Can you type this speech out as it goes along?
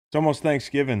It's almost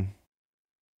Thanksgiving.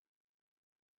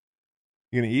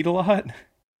 You gonna eat a lot?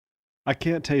 I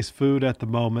can't taste food at the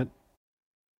moment,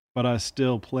 but I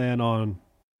still plan on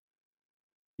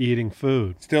eating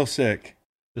food. Still sick.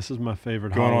 This is my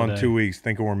favorite Going holiday. on 2 weeks.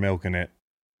 Thinking we're milking it.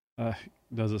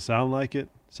 Does it sound like it?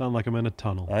 Sound like I'm in a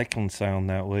tunnel. I can sound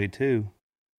that way too.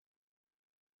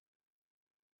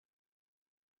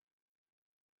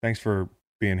 Thanks for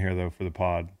being here though for the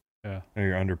pod. Yeah. I know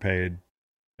you're underpaid.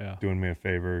 Yeah. Doing me a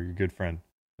favor. You're a good friend.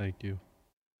 Thank you.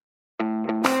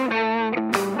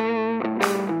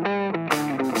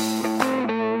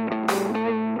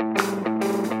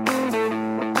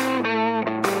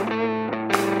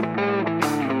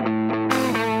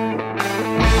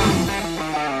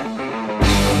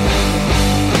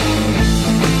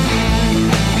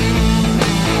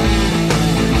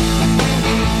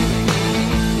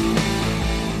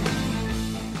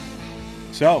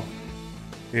 So,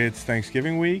 it's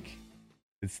Thanksgiving week.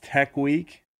 It's Tech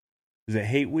week. Is it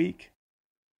Hate week?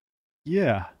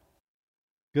 Yeah.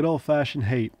 Good old fashioned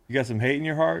hate. You got some hate in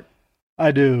your heart?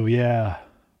 I do, yeah.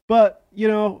 But,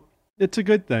 it's a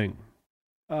good thing.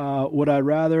 Would I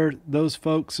rather those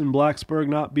folks in Blacksburg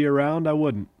not be around? I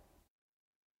wouldn't.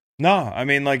 No, I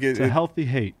mean, like It's a healthy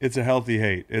hate. It's a healthy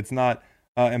hate. It's not.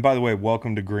 And by the way,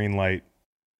 welcome to Greenlight,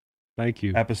 Thank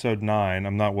you. episode 9.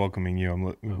 I'm not welcoming you.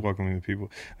 I'm welcoming the people.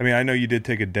 I mean, I know you did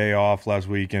take a day off last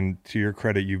week, and to your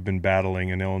credit, you've been battling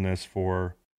an illness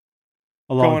for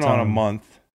A long going time. on a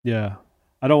month. Yeah.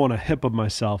 I don't want to hip of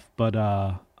myself, but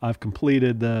I've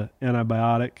completed the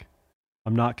antibiotic.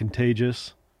 I'm not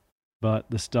contagious,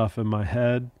 but the stuff in my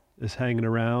head is hanging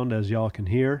around, as y'all can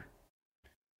hear.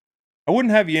 I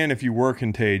wouldn't have you in if you were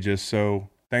contagious. So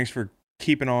thanks for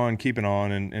keeping on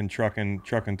and trucking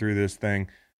through this thing.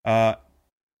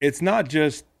 It's not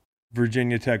just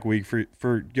Virginia Tech week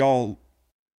for y'all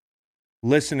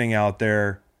listening out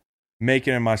there.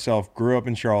 Macon and myself grew up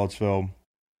in Charlottesville,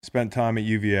 spent time at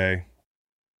UVA.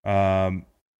 I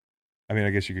mean, I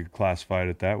guess you could classify it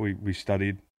at that. We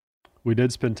studied. We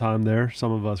did spend time there.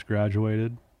 Some of us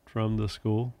graduated from the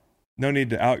school. No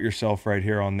need to out yourself right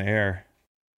here on the air.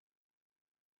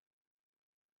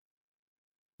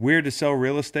 Weird to sell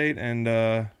real estate and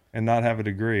not have a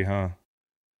degree, huh?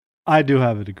 I do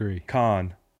have a degree.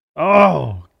 Con.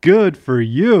 Oh, good for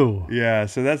you. Yeah,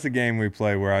 so that's the game we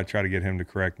play where I try to get him to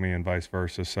correct me and vice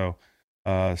versa. So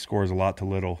scores a lot to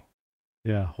little.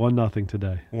 Yeah, 1-0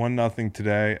 today. 1-0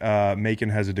 today. Macon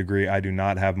has a degree. I do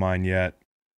not have mine yet.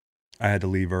 I had to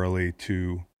leave early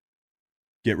to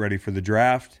get ready for the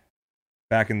draft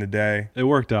back in the day. It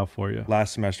worked out for you.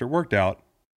 Last semester. It worked out.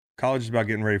 College is about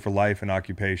getting ready for life and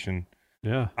occupation.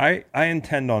 Yeah. I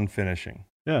intend on finishing.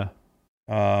 Yeah.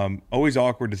 Always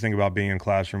awkward to think about being in a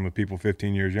classroom with people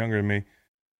 15 years younger than me.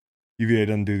 UVA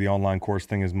doesn't do the online course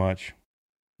thing as much.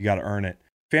 You got to earn it.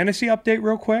 Fantasy update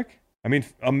real quick. I mean,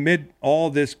 amid all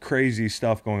this crazy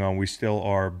stuff going on, we still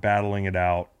are battling it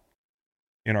out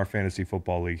in our fantasy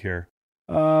football league here.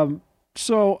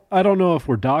 So I don't know if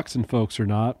we're doxing folks or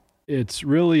not. It's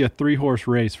really a 3-horse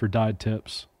race for Dyed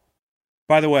Tips.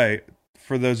 By the way,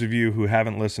 for those of you who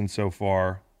haven't listened so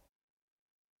far,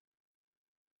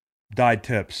 Dyed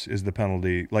Tips is the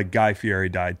penalty, like Guy Fieri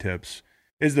Dyed Tips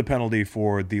is the penalty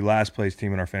for the last place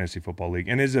team in our fantasy football league.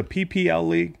 And is a PPL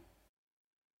league.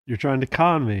 You're trying to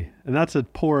con me, and that's a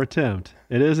poor attempt.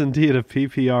 It is indeed a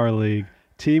PPR league.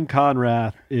 Team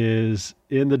Conrath is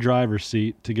in the driver's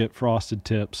seat to get frosted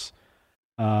tips,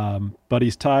 but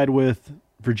he's tied with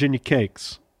Virginia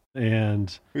Cakes.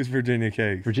 And who's Virginia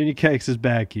Cakes? Virginia Cakes is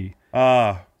Backy.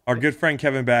 Our good friend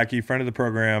Kevin Backy, friend of the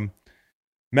program.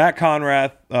 Matt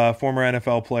Conrath, former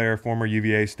NFL player, former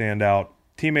UVA standout,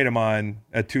 teammate of mine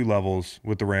at 2 levels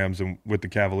with the Rams and with the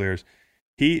Cavaliers.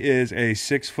 He is a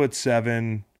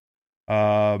 6'7"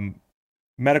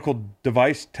 medical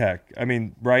device tech. I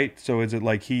mean, right? So is it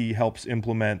like he helps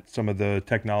implement some of the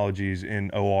technologies in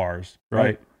ORs,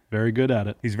 right? Very good at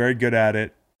it. He's very good at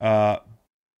it.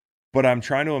 But I'm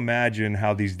trying to imagine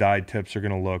how these Dyed Tips are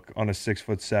going to look on a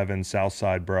 6'7"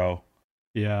 Southside bro.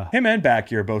 Yeah. Him and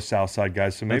Backy are both Southside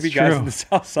guys, so maybe That's guys true. in the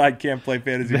Southside can't play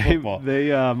fantasy football. They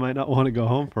might not want to go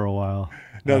home for a while.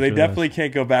 No, they after definitely this.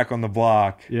 can't go back on the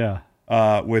block. Yeah.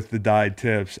 With the Dyed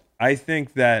Tips. I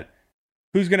think that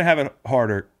who's going to have it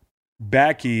harder?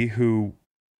 Backy, who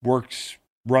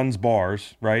runs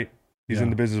bars, right? He's in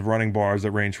the business of running bars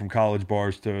that range from college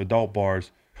bars to adult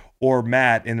bars, or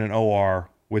Matt in an OR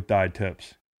with Dyed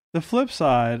Tips. The flip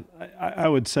side, I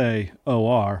would say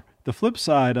OR. The flip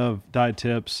side of Dyed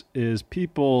Tips is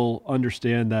people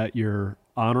understand that you're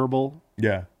honorable.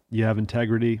 Yeah. You have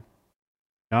integrity.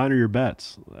 Honor your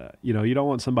bets. You don't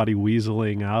want somebody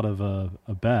weaseling out of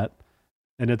a bet.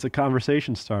 and it's a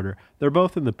conversation starter. They're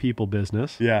both in the people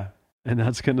business, Yeah. and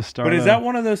that's going to start. But is that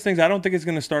one of those things? I don't think it's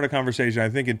going to start a conversation. I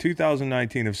think in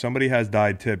 2019, if somebody has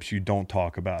dyed tips, you don't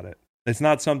talk about it. It's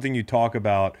not something you talk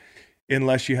about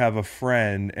unless you have a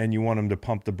friend and you want them to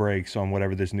pump the brakes on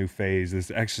whatever this new phase, this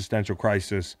existential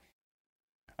crisis.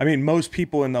 I mean, most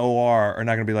people in the OR are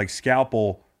not going to be like,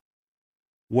 Scalpel,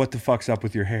 what the fuck's up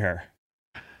with your hair?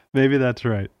 Maybe that's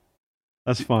right.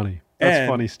 That's funny. That's And,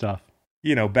 funny stuff.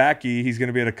 You know, Backy, he's going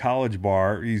to be at a college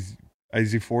bar. Is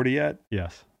he 40 yet?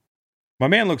 Yes. My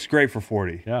man looks great for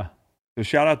 40. Yeah. So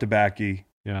shout out to Backy,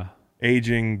 Yeah.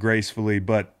 aging gracefully,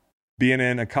 but being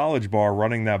in a college bar,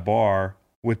 running that bar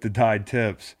with the dyed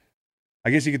tips,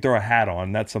 I guess you could throw a hat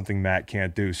on. That's something Matt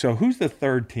can't do. So who's the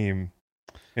third team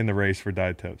in the race for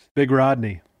dyed tips? Big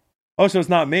Rodney. Oh, so it's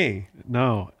not me.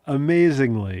 No.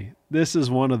 Amazingly, this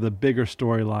is one of the bigger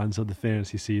storylines of the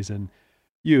fantasy season.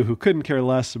 You, who couldn't care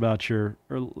less about your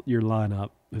lineup,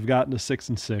 have gotten to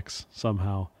 6-6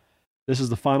 somehow. This is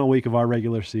the final week of our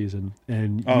regular season,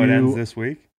 and It ends this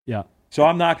week? Yeah. So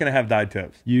I'm not going to have dyed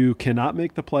tips. You cannot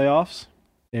make the playoffs,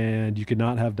 and you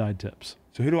cannot have dyed tips.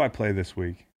 So who do I play this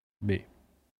week? Me.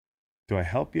 Do I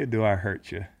help you? Do I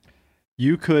hurt you?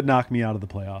 You could knock me out of the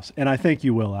playoffs, and I think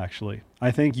you will, actually.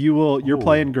 I think you will. You're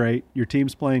playing great. Your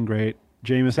team's playing great.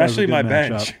 Jameis has a Especially good my matchup.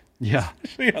 bench. Yeah.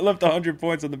 I left 100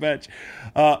 points on the bench.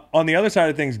 On the other side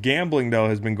of things, gambling, though,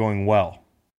 has been going well.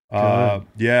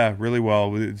 Yeah, really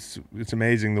well. It's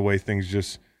amazing the way things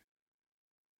just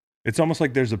 – it's almost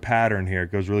like there's a pattern here.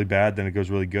 It goes really bad, then it goes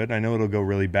really good. And I know it'll go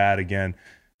really bad again.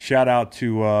 Shout out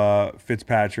to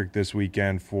Fitzpatrick this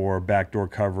weekend for backdoor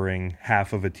covering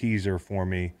half of a teaser for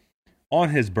me on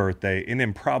his birthday in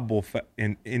improbable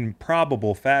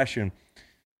fashion.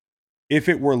 If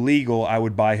it were legal, I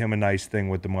would buy him a nice thing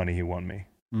with the money he won me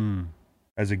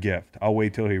as a gift. I'll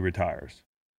wait till he retires.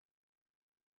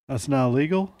 That's not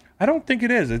illegal? I don't think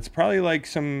it is. It's probably like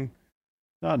some...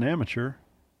 Not an amateur.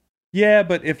 Yeah,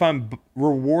 but if I'm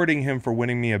rewarding him for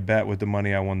winning me a bet with the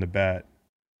money I won the bet...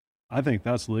 I think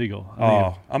that's legal.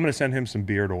 I'm going to send him some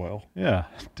beard oil. Yeah,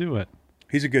 do it.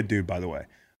 He's a good dude, by the way.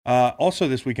 Also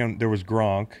this weekend, there was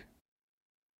Gronk.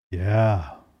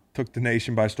 Yeah. Took the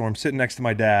nation by storm, sitting next to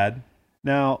my dad.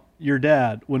 Now, your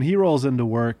dad, when he rolls into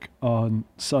work on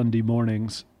Sunday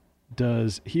mornings,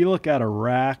 does he look at a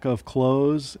rack of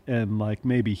clothes and like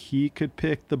maybe he could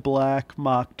pick the black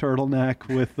mock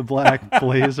turtleneck with the black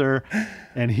blazer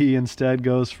and he instead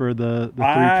goes for the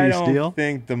three-piece deal? I don't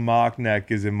think the mock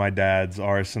neck is in my dad's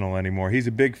arsenal anymore. He's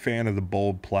a big fan of the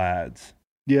bold plaids.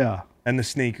 Yeah. And the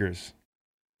sneakers.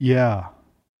 Yeah.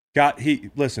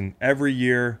 Listen, every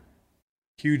year,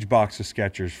 huge box of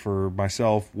Skechers for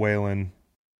myself, Waylon,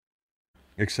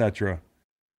 etc.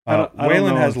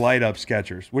 Waylon has light-up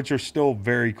Skechers, which are still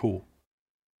very cool.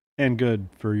 And good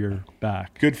for your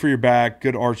back. Good for your back,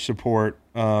 good arch support,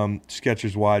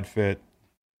 Skechers wide fit.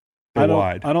 I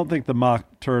don't think the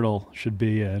mock turtle should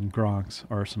be in Gronk's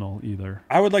arsenal either.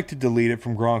 I would like to delete it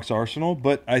from Gronk's arsenal,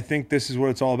 but I think this is what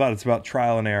it's all about. It's about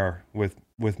trial and error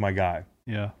with my guy.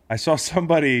 Yeah. I saw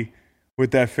somebody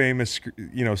with that famous,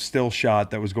 still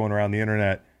shot that was going around the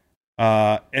internet,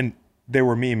 and they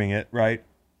were memeing it, right?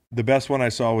 The best one I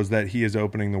saw was that he is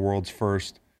opening the world's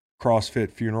first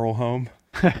CrossFit funeral home.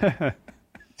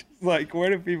 Like, where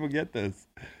do people get this?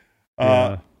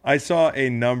 Yeah. I saw a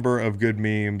number of good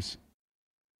memes.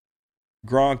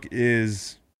 Gronk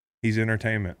he's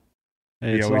entertainment.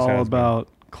 It's all about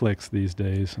clicks these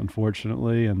days,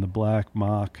 unfortunately, and the black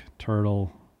mock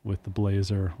turtle with the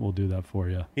blazer will do that for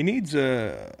you. He needs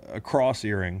a cross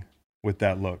earring with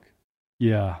that look.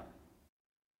 Yeah.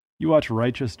 You watch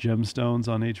Righteous Gemstones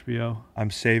on HBO? I'm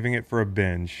saving it for a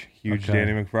binge. Huge Okay.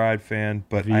 Danny McBride fan,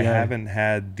 but I haven't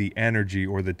had the energy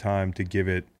or the time to give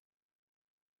it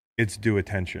its due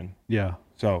attention. Yeah.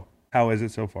 So, how is it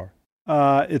so far?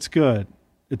 It's good.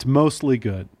 It's mostly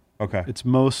good. Okay. It's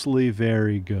mostly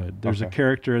very good. There's a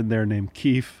character in there named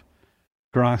Keith.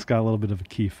 Gronk's got a little bit of a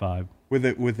Keith vibe. With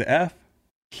the F?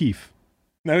 Keith.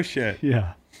 No shit.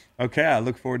 Yeah. Okay, I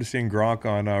look forward to seeing Gronk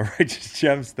on Righteous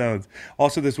Gemstones.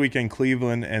 Also this weekend,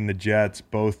 Cleveland and the Jets,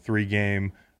 both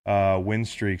 3-game win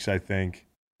streaks, I think.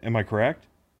 Am I correct?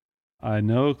 I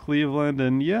know Cleveland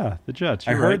and, the Jets.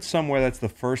 I You're heard right. somewhere that's the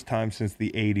first time since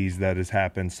the 80s that has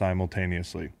happened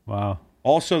simultaneously. Wow.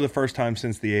 Also the first time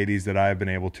since the 80s that I have been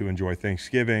able to enjoy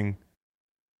Thanksgiving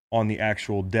on the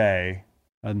actual day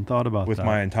I hadn't thought about with that.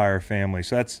 my entire family.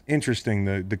 So that's interesting,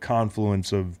 the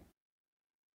confluence of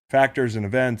factors and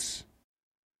events,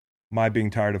 my being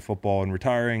tired of football and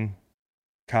retiring,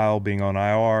 Kyle being on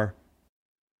IR,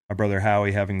 my brother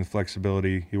Howie having the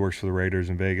flexibility, he works for the Raiders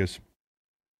in Vegas,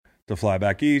 to fly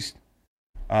back east.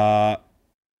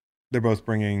 They're both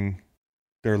bringing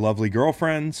their lovely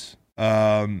girlfriends.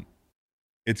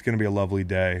 It's going to be a lovely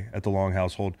day at the Long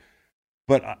household.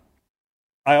 But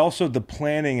I also, the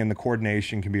planning and the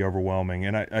coordination can be overwhelming.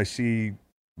 And I see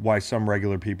why some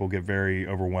regular people get very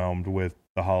overwhelmed with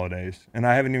the holidays. And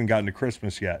I haven't even gotten to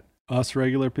Christmas yet. Us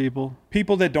regular people?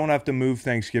 People that don't have to move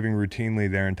Thanksgiving routinely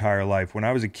their entire life. When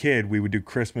I was a kid, we would do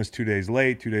Christmas 2 days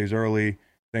late, 2 days early,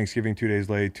 Thanksgiving 2 days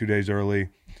late, 2 days early.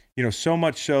 You know, so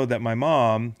much so that my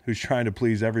mom, who's trying to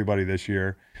please everybody this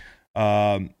year,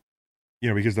 you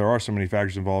know, because there are so many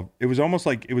factors involved, it was almost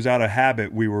like it was out of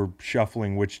habit. We were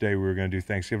shuffling which day we were going to do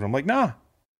Thanksgiving. I'm like, nah,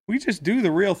 we just do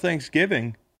the real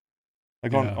Thanksgiving,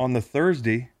 like on the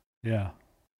Thursday. Yeah.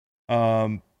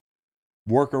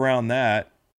 Work around that.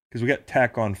 Because we got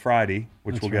Tech on Friday,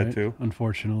 which That's we'll right, get to.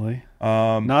 Unfortunately.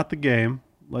 Not the game.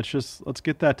 Let's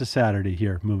get that to Saturday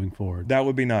here moving forward. That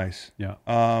would be nice. Yeah.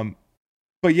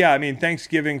 But yeah, I mean,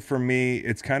 Thanksgiving for me,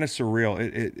 it's kind of surreal.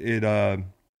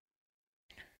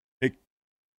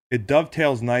 It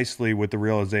dovetails nicely with the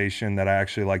realization that I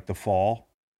actually like the fall.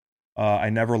 I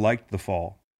never liked the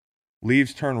fall.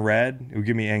 Leaves turn red. It would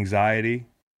give me anxiety.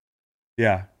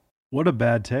 Yeah. What a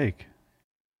bad take.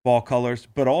 Fall colors,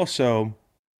 but also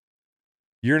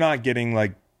you're not getting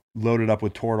like loaded up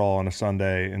with Toradol on a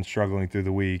Sunday and struggling through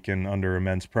the week and under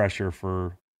immense pressure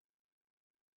for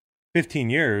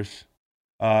 15 years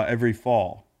every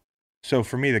fall. So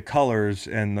for me, the colors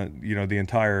and the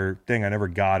entire thing, I never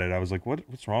got it. I was like,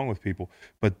 what's wrong with people?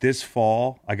 But this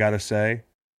fall, I gotta say,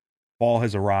 fall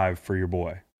has arrived for your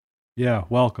boy. Yeah,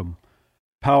 welcome.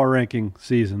 Power ranking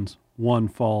seasons: 1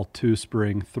 fall, 2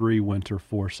 spring, 3 winter,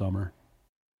 4 summer.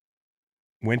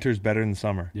 Winter's better than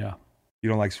summer. Yeah. You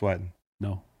don't like sweating.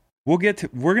 No. We're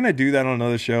going to do that on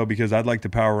another show because I'd like to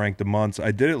power rank the months.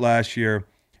 I did it last year,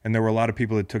 and there were a lot of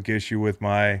people that took issue with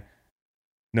my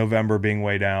November being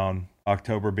way down,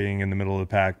 October being in the middle of the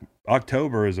pack.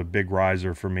 October is a big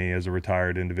riser for me as a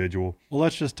retired individual. Well,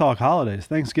 let's just talk holidays.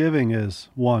 Thanksgiving is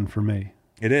 1 for me.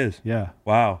 It is? Yeah.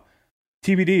 Wow.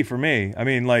 TBD for me. I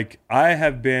mean, like, I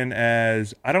have been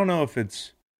I don't know if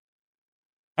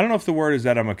the word is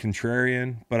that I'm a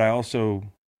contrarian, but I'm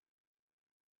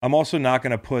also not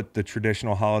going to put the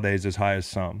traditional holidays as high as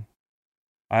some.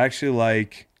 I actually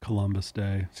like Columbus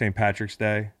Day, St. Patrick's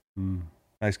Day.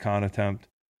 Nice con attempt.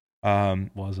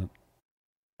 Wasn't.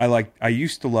 I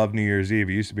used to love New Year's Eve.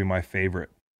 It used to be my favorite.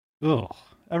 Ugh.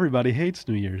 Everybody hates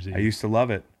New Year's Eve. I used to love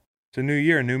it. It's a new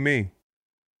year, new me.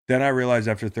 Then I realized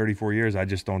after 34 years, I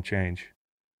just don't change.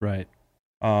 Right.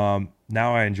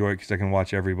 Now I enjoy it because I can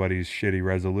watch everybody's shitty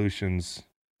resolutions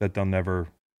that they'll never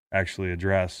actually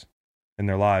address in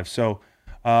their lives. So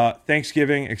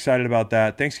Thanksgiving, excited about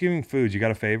that. Thanksgiving foods, you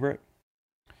got a favorite?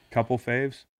 Couple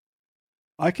faves?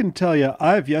 I can tell you,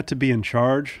 I have yet to be in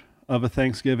charge of a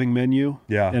Thanksgiving menu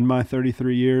in my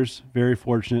 33 years. Very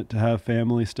fortunate to have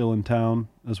family still in town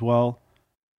as well.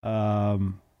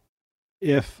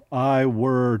 If I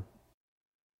were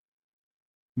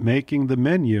making the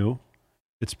menu,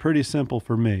 it's pretty simple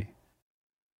for me.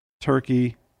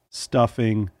 Turkey,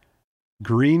 stuffing,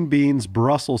 green beans,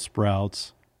 Brussels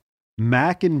sprouts,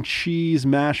 mac and cheese,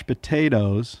 mashed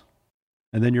potatoes,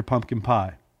 and then your pumpkin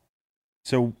pie.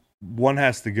 So one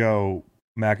has to go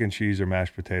mac and cheese or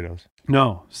mashed potatoes.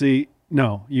 No,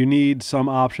 you need some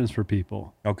options for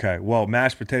people. Okay, well,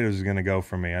 mashed potatoes is going to go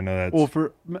for me. I know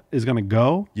that's... is going to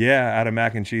go? Yeah, out of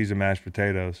mac and cheese and mashed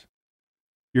potatoes.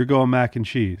 You're going mac and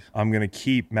cheese. I'm going to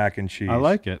keep mac and cheese. I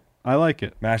like it.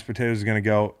 Mashed potatoes is going to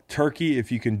go. Turkey,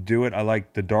 if you can do it. I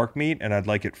like the dark meat, and I'd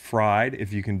like it fried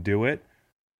if you can do it.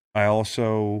 I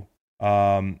also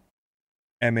am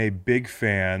a big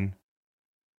fan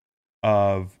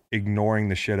of ignoring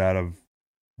the shit out of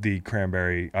the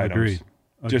cranberry items.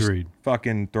 Agreed.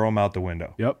 Fucking throw them out the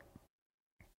window. Yep.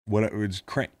 What it was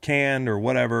canned or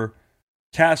whatever.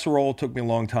 Casserole took me a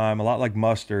long time. A lot like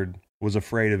mustard. Was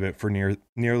afraid of it for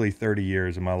nearly 30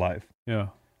 years of my life. Yeah.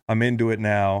 I'm into it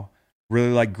now. Really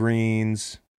like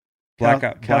greens.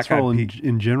 Casserole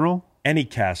in general? Any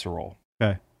casserole.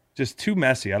 Okay. Just too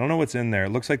messy. I don't know what's in there.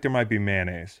 It looks like there might be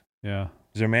mayonnaise. Yeah.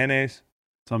 Is there mayonnaise?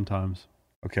 Sometimes.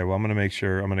 Okay, well, I'm going to make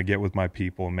sure. I'm going to get with my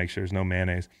people and make sure there's no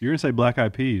mayonnaise. You're going to say black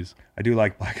eyed peas. I do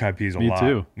like black eyed peas a lot. Me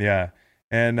too. Yeah.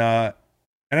 And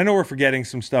I know we're forgetting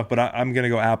some stuff, but I'm going to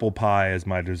go apple pie as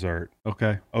my dessert.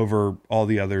 Okay. Over all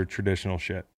the other traditional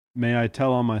shit. May I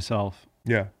tell on myself?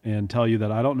 Yeah. And tell you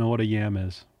that I don't know what a yam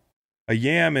is. A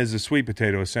yam is a sweet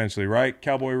potato, essentially, right?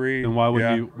 Cowboy Reed. And why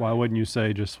wouldn't you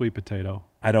say just sweet potato?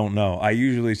 I don't know. I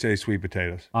usually say sweet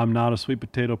potatoes. I'm not a sweet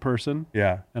potato person.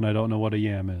 Yeah. And I don't know what a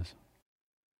yam is.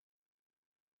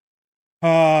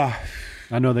 I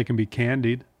know they can be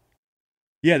candied.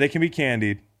 Yeah, they can be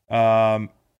candied. And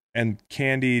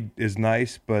candied is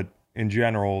nice, but in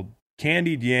general,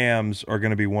 candied yams are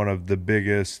going to be one of the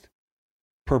biggest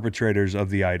perpetrators of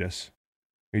the itis.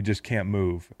 You just can't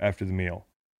move after the meal.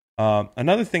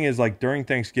 Another thing is, like, during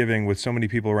Thanksgiving with so many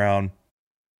people around,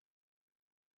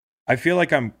 I feel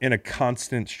like I'm in a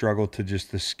constant struggle to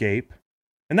just escape.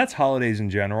 And that's holidays in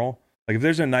general. Like, if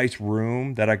there's a nice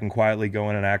room that I can quietly go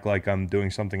in and act like I'm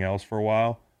doing something else for a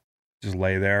while, just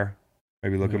lay there,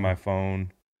 maybe look at my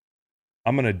phone,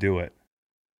 I'm going to do it.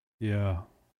 Yeah.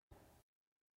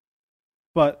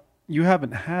 But you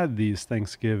haven't had these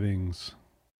Thanksgivings,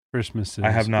 Christmases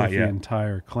I have not with yet. the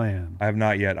entire clan. I have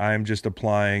not yet. I am just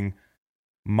applying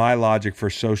my logic for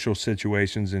social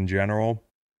situations in general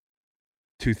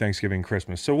to Thanksgiving,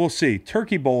 Christmas. So we'll see.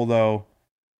 Turkey Bowl, though,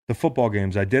 the football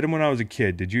games, I did them when I was a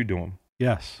kid. Did you do them?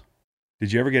 Yes.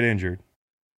 Did you ever get injured?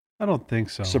 I don't think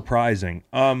so. Surprising.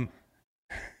 I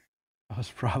was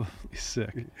probably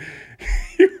sick.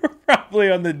 You were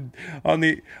probably on the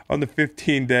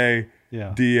 15-day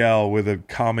DL with a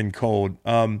common cold.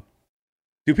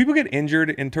 Do people get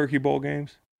injured in Turkey Bowl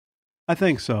games? I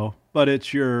think so, but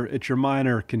it's your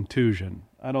minor contusion.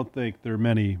 I don't think there are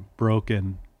many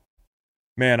broken.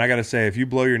 Man, I got to say, if you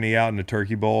blow your knee out in the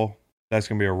Turkey Bowl, that's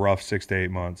going to be a rough 6 to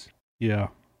 8 months. Yeah.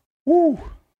 Woo.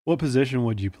 What position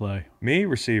would you play? Me,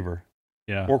 receiver.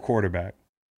 Yeah. Or quarterback.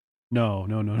 No.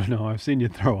 I've seen you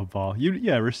throw a ball.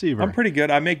 Receiver. I'm pretty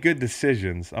good. I make good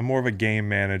decisions. I'm more of a game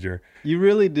manager. You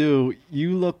really do.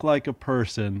 You look like a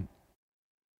person,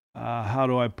 how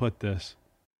do I put this,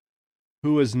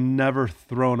 who has never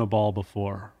thrown a ball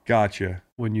before. Gotcha.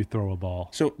 When you throw a ball.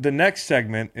 So the next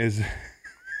segment is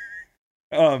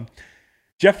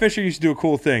Jeff Fisher used to do a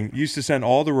cool thing. He used to send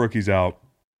all the rookies out,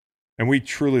 and we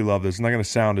truly love this. It's not going to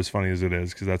sound as funny as it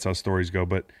is because that's how stories go,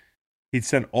 but he'd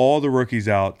send all the rookies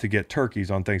out to get turkeys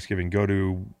on Thanksgiving, go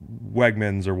to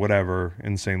Wegmans or whatever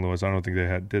in St. Louis. I don't think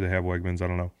did they have Wegmans? I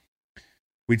don't know.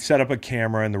 We'd set up a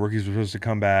camera, and the rookies were supposed to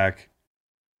come back,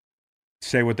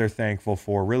 say what they're thankful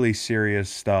for, really serious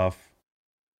stuff,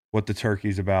 what the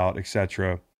turkey's about,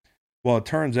 etc. Well, it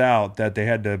turns out that they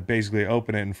had to basically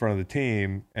open it in front of the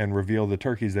team and reveal the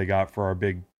turkeys they got for our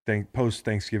big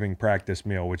post-Thanksgiving practice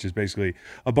meal, which is basically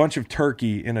a bunch of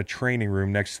turkey in a training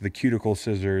room next to the cuticle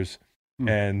scissors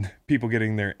and people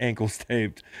getting their ankles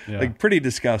taped. Yeah. Like, pretty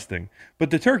disgusting.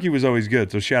 But the turkey was always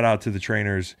good, so shout out to the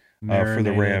trainers for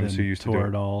the Rams who used to do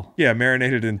it. Yeah,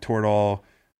 marinated in Toradol,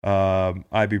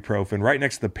 ibuprofen, right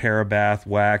next to the Parabath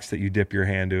wax that you dip your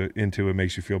hand into. It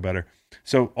makes you feel better.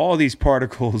 So all these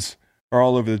particles are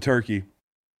all over the turkey.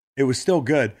 It was still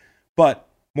good, but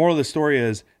moral of the story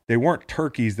is they weren't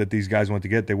turkeys that these guys went to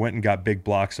get. They went and got big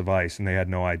blocks of ice, and they had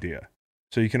no idea.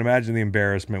 So you can imagine the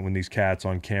embarrassment when these cats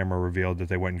on camera revealed that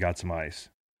they went and got some ice.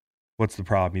 What's the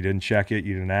problem? You didn't check it,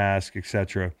 you didn't ask,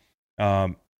 etc.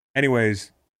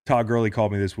 Anyways, Todd Gurley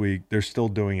called me this week. They're still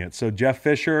doing it. So Jeff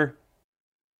Fisher,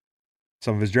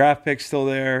 some of his draft picks still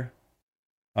there.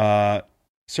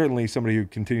 Certainly somebody who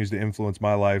continues to influence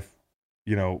my life,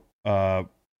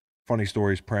 funny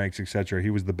stories, pranks, etc. He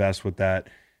was the best with that.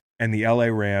 And the LA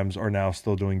Rams are now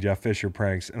still doing Jeff Fisher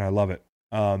pranks, and I love it.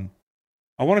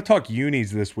 I want to talk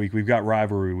unis this week. We've got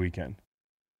rivalry weekend.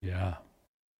 Yeah.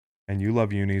 And you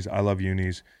love unis. I love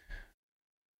unis.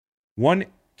 One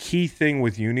key thing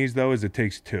with unis, though, is it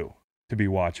takes two to be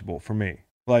watchable for me.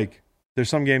 Like, there's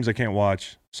some games I can't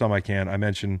watch, some I can. I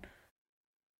mentioned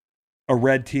a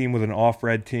red team with an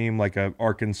off-red team, like a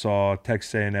Arkansas,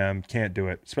 Texas A&M, can't do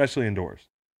it, especially indoors.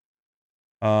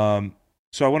 So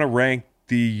I want to rank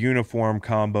the uniform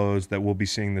combos that we'll be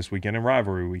seeing this weekend in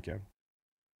rivalry weekend.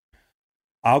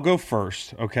 I'll go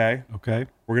first, okay? Okay.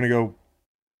 We're going to go,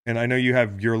 and I know you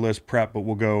have your list prep, but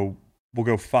we'll go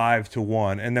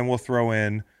 5-1, and then we'll throw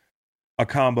in a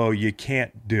combo you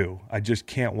can't do. I just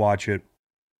can't watch it,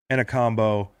 and a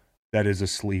combo that is a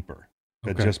sleeper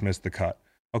that just missed the cut.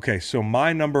 Okay, so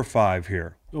my number 5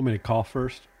 here. You want me to call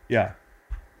first? Yeah.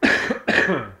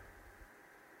 All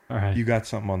right. You got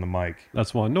something on the mic.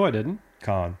 That's one. No, I didn't.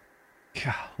 Con.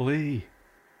 Golly.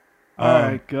 All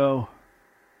right, go.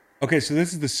 Okay, so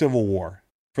this is the Civil War.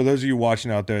 For those of you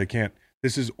watching out there that can't,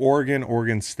 this is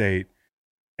Oregon State.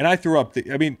 And I threw up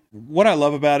what I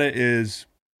love about it is,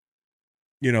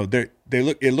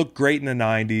 it looked great in the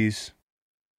 90s.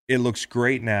 It looks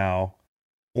great now.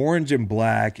 Orange and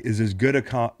black is as good a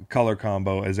color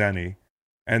combo as any.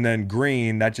 And then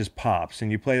green, that just pops.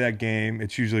 And you play that game,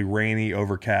 it's usually rainy,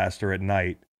 overcast, or at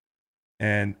night.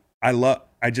 And I love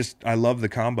the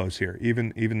combos here,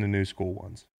 even the new school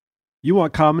ones. You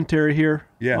want commentary here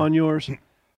on yours?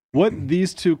 What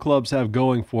these two clubs have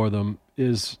going for them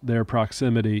is their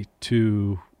proximity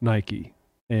to Nike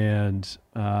And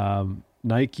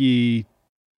Nike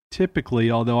typically,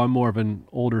 although I'm more of an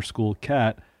older school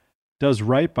cat, does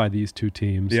right by these two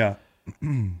teams. Yeah.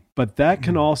 But that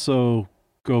can also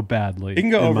go badly. It can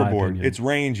go in my overboard. opinion. It's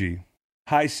rangy,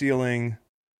 high ceiling,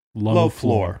 low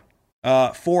floor.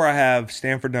 4, I have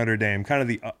Stanford Notre Dame, kind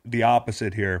of the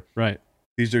opposite here. Right.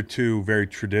 These are two very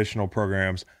traditional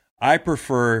programs. I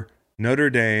prefer Notre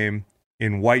Dame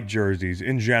in white jerseys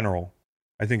in general.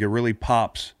 I think it really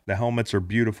pops. The helmets are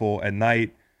beautiful at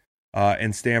night,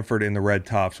 and Stanford in the red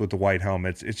tops with the white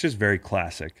helmets. It's just very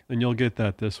classic. And you'll get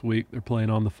that this week. They're playing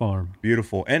on the farm.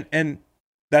 Beautiful. And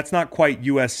that's not quite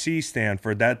USC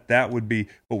Stanford. That would be,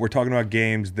 but we're talking about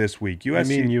games this week.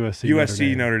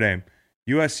 USC Notre Dame.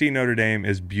 USC Notre Dame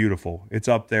is beautiful. It's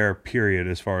up there, period,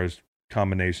 as far as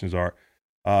combinations are.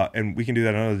 And we can do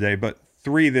that another day. But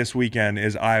 3 this weekend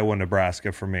is Iowa,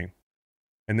 Nebraska for me.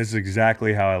 And this is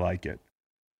exactly how I like it.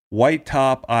 White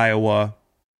top Iowa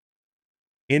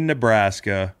in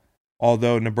Nebraska.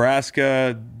 Although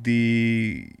Nebraska,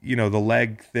 the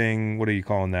leg thing, what are you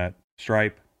calling that?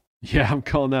 Stripe? Yeah, I'm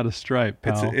calling that a stripe,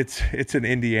 pal. It's an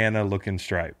Indiana looking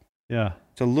stripe. Yeah.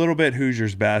 It's a little bit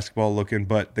Hoosiers basketball looking,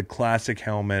 but the classic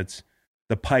helmets,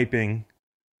 the piping,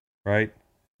 right?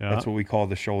 Yeah. That's what we call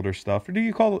the shoulder stuff. Or do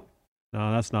you call it?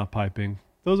 No, that's not piping.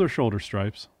 Those are shoulder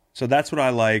stripes. So that's what I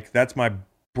like. That's my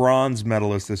bronze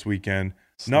medalist this weekend.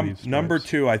 Number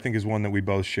 2, I think, is one that we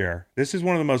both share. This is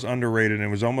one of the most underrated, and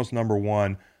it was almost number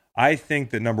 1. I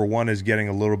think that number 1 is getting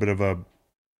a little bit of a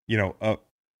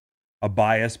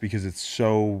bias because it's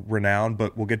so renowned,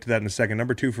 but we'll get to that in a second.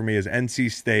 Number 2 for me is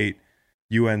NC State,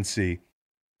 UNC.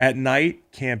 At night,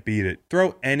 can't beat it.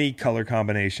 Throw any color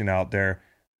combination out there.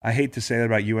 I hate to say that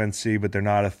about UNC, but they're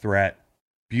not a threat.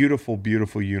 Beautiful,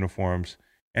 beautiful uniforms.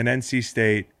 And NC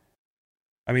State,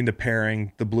 I mean, the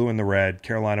pairing, the blue and the red,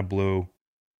 Carolina blue,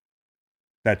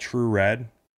 that true red.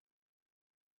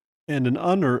 And an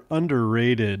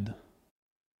underrated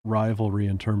rivalry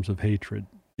in terms of hatred.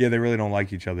 Yeah, they really don't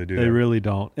like each other, do they? They really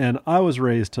don't. And I was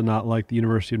raised to not like the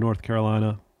University of North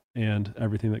Carolina and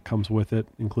everything that comes with it,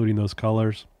 including those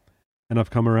colors. And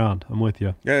I've come around. I'm with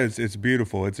you. Yeah, it's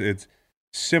beautiful. It's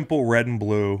simple red and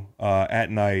blue at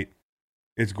night.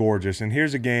 It's gorgeous. And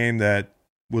here's a game that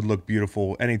would look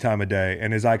beautiful any time of day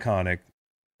and is iconic.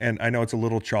 And I know it's a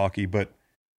little chalky, but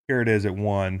here it is at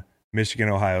 1, Michigan,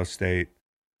 Ohio State.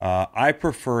 I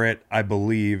prefer it, I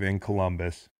believe, in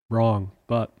Columbus. Wrong,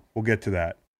 but we'll get to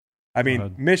that. I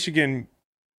mean, Michigan's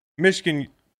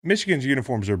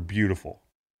uniforms are beautiful.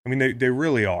 I mean, they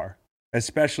really are,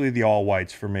 especially the all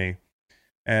whites for me.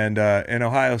 And in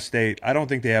Ohio State, I don't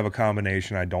think they have a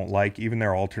combination I don't like. Even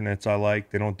their alternates I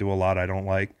like. They don't do a lot I don't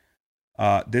like.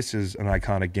 This is an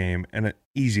iconic game and an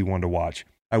easy one to watch.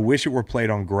 I wish it were played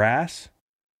on grass.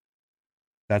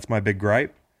 That's my big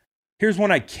gripe. Here's one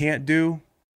I can't do.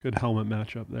 Good helmet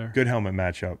matchup there. Good helmet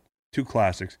matchup. 2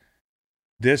 classics.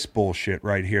 This bullshit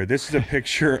right here. This is a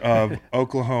picture of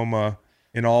Oklahoma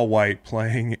in all white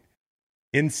playing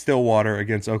in Stillwater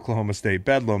against Oklahoma State.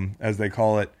 Bedlam, as they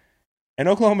call it. And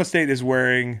Oklahoma State is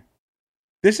wearing,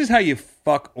 this is how you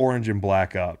fuck orange and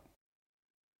black up.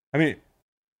 I mean,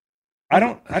 I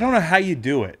don't know how you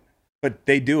do it, but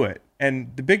they do it.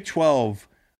 And the Big 12,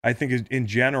 I think, is in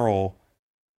general,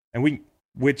 and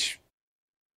which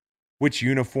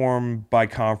uniform by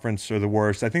conference are the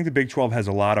worst? I think the Big 12 has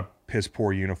a lot of piss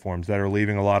poor uniforms that are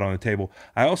leaving a lot on the table.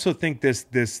 I also think this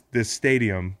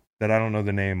stadium that I don't know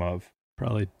the name of.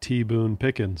 Probably T. Boone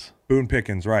Pickens. Boone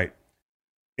Pickens, right.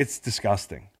 It's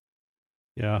disgusting.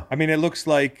 Yeah. I mean, it looks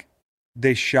like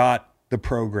they shot the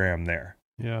program there.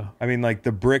 Yeah. I mean, like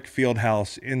the brick field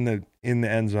house in the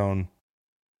end zone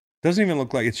doesn't even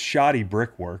look like it's shoddy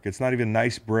brickwork. It's not even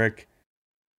nice brick.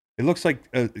 It looks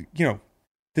like,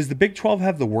 does the Big 12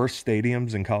 have the worst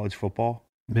stadiums in college football?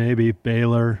 Maybe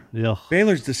Baylor. Ugh.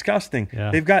 Baylor's disgusting.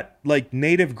 Yeah. They've got like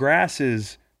native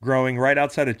grasses growing right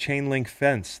outside a chain link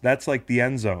fence. That's like the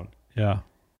end zone. Yeah.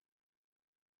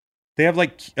 They have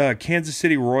like Kansas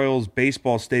City Royals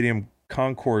baseball stadium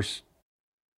concourse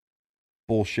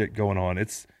bullshit going on.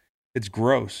 It's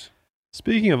gross.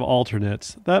 Speaking of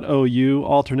alternates, that OU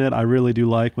alternate I really do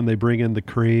like when they bring in the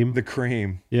cream. The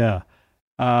cream. Yeah.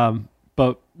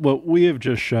 But what we have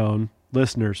just shown,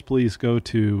 listeners, please go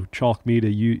to Chalk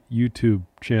Media YouTube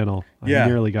channel. I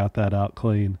nearly got that out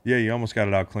clean. Yeah, you almost got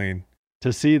it out clean.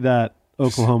 To see that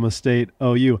Oklahoma State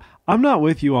OU. I'm not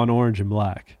with you on orange and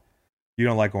black. You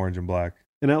don't like orange and black.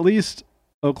 And at least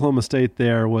Oklahoma State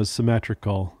there was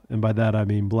symmetrical. And by that I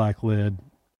mean black lid,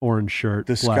 orange shirt,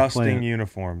 disgusting black plant.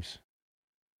 Uniforms.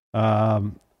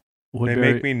 They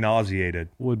make me nauseated.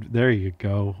 There you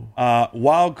go.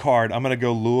 Wild card, I'm going to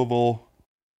go Louisville,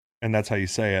 and that's how you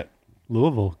say it.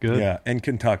 Louisville, good. Yeah, and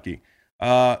Kentucky.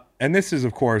 And this is,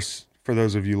 of course, for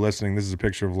those of you listening, this is a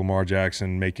picture of Lamar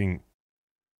Jackson making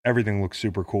everything look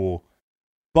super cool.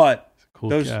 But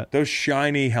Cool those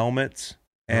shiny helmets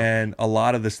and a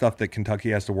lot of the stuff that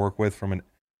Kentucky has to work with from an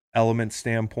element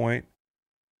standpoint,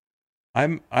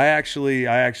 I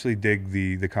actually dig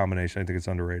the combination. I think it's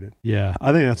underrated. Yeah,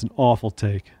 I think that's an awful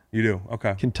take. You do?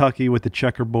 Okay. Kentucky with the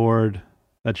checkerboard,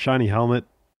 that shiny helmet.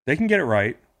 They can get it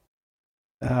right.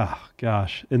 Oh,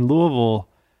 gosh. In Louisville,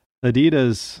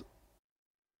 Adidas,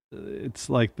 it's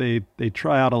like they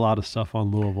try out a lot of stuff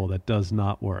on Louisville that does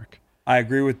not work. I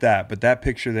agree with that, but that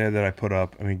picture there that I put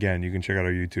up, and again, you can check out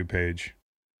our YouTube page,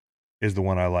 is the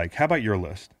one I like. How about your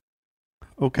list?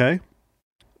 Okay.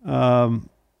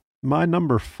 My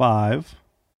number 5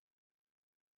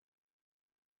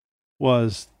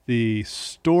 was the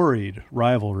storied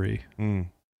rivalry,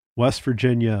 West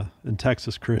Virginia and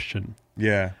Texas Christian.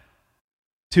 Yeah.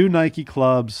 2 Nike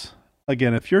clubs.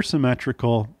 Again, if you're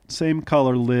symmetrical, same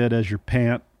color lid as your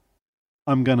pant,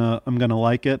 I'm gonna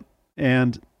like it.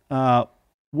 And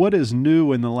what is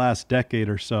new in the last decade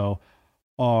or so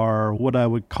are what I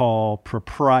would call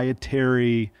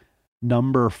proprietary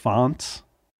number fonts,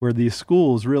 where these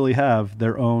schools really have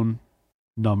their own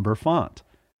number font,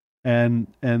 and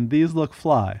these look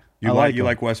fly. You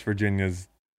like West Virginia's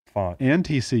font and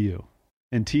TCU.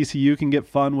 And TCU can get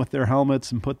fun with their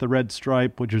helmets and put the red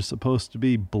stripe, which is supposed to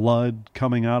be blood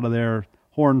coming out of their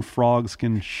horned frogs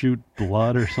can shoot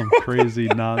blood or some crazy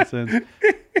nonsense.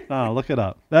 No, look it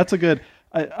up. That's a good.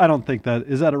 I don't think that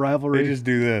is that a rivalry. They just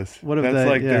do this. What That's they,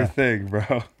 like yeah. their thing,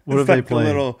 bro. What have like they played?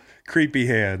 The little creepy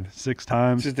hand. 6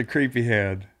 times. It's just a creepy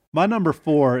hand. My number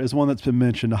 4 is one that's been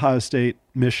mentioned, Ohio State,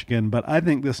 Michigan, but I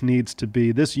think this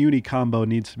uni combo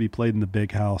needs to be played in the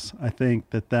big house. I think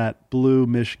that blue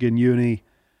Michigan uni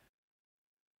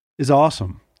is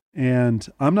awesome. And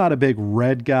I'm not a big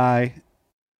red guy.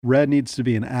 Red needs to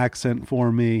be an accent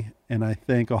for me. And I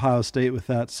think Ohio State with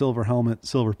that silver helmet,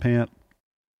 silver pant,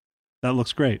 that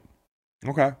looks great.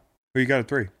 Okay. Well, you got a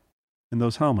 3. And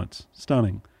those helmets,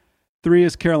 stunning. 3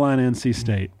 is Carolina, NC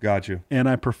State. Got you. And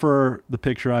I prefer the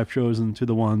picture I've chosen to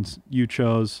the ones you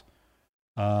chose.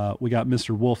 We got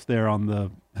Mr. Wolf there on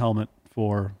the helmet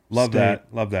for Love State.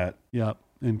 Love that. Yep.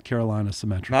 And Carolina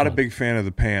symmetrical. Not a big fan of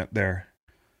the pant there.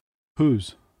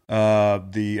 Whose? The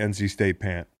NC State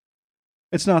pant.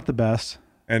 It's not the best.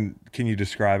 And can you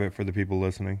describe it for the people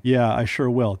listening? Yeah, I sure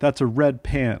will. That's a red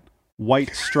pant,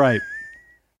 white stripe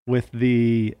with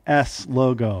the S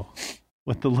logo,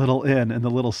 with the little N and the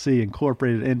little C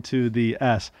incorporated into the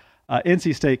S.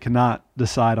 NC State cannot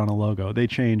decide on a logo. They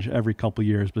change every couple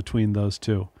years between those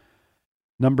two.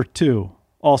 Number 2,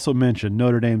 also mentioned,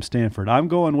 Notre Dame, Stanford. I'm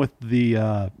going with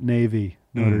the Navy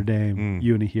Notre Dame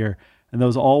uni here. And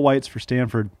those all whites for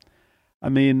Stanford. I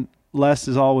mean, less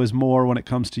is always more when it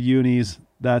comes to unis.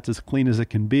 That's as clean as it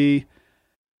can be.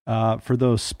 For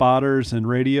those spotters and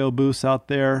radio booths out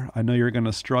there, I know you're going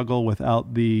to struggle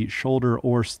without the shoulder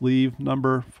or sleeve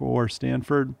number for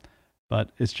Stanford, but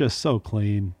it's just so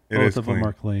clean. Both of them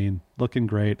are clean, looking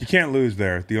great. You can't lose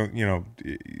there.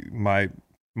 My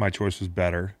choice was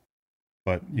better,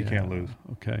 but you can't lose.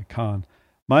 Okay, Con.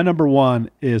 My number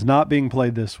 1 is not being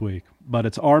played this week, but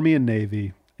it's Army and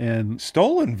Navy. And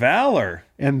Stolen Valor.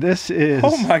 And this is...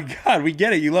 Oh, my God. We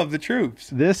get it. You love the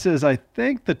troops. This is, I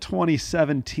think, the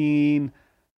 2017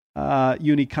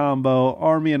 uni combo,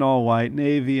 Army in all white,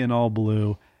 Navy in all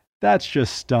blue. That's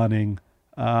just stunning.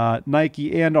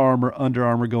 Nike and Under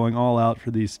Armour going all out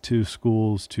for these 2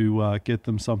 schools to get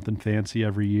them something fancy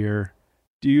every year.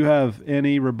 Do you have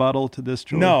any rebuttal to this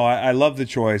choice? No, I love the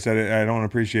choice. I don't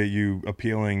appreciate you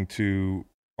appealing to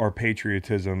our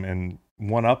patriotism and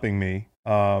one-upping me.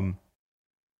 I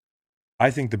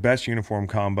think the best uniform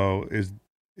combo is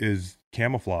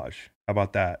camouflage. How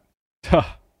about that?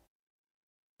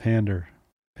 Pander.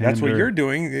 That's what you're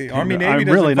doing. The Army Navy I'm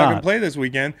doesn't really fucking not. play this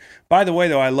weekend. By the way,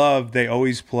 though, I love they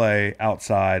always play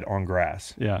outside on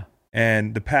grass. Yeah.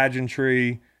 And the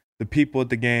pageantry, the people at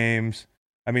the games.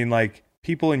 I mean, like,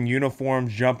 people in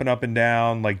uniforms jumping up and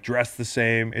down, like dressed the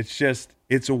same.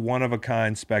 It's a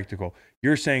one-of-a-kind spectacle.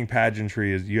 You're saying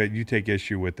pageantry is, you take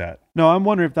issue with that. No, I'm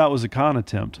wondering if that was a con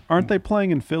attempt. Aren't they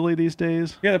playing in Philly these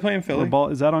days? Yeah, they're playing Philly.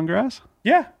 Is that on grass?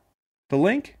 Yeah. The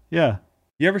Link? Yeah.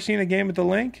 You ever seen a game at the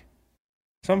Link?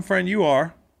 Some friend you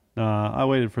are. I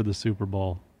waited for the Super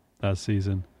Bowl that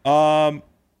season. I'm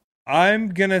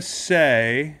going to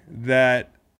say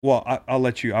that, well, I'll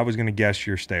let you, I was going to guess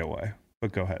your stay away,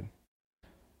 but go ahead.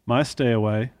 My stay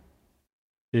away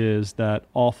is that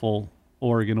awful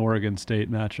Oregon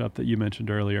State matchup that you mentioned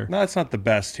earlier. No, that's not the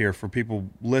best here for people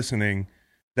listening.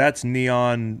 That's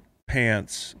neon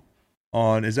pants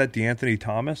on, is that DeAnthony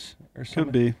Thomas or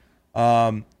something? Could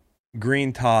be.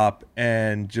 Green top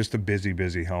and just a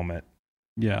busy helmet.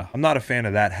 Yeah. I'm not a fan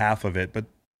of that half of it, but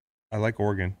I like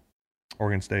Oregon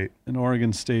State. And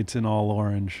Oregon State's in all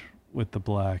orange with the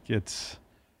black. It's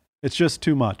just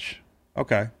too much.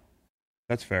 Okay.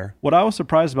 That's fair. What I was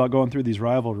surprised about going through these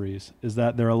rivalries is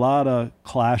that there are a lot of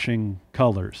clashing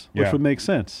colors, which would make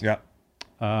sense. Yeah.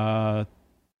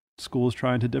 Schools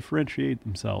trying to differentiate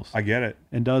themselves. I get it.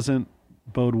 And doesn't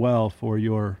bode well for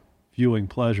your viewing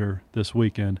pleasure this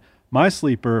weekend. My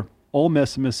sleeper, Ole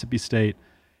Miss and Mississippi State.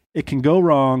 It can go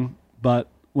wrong, but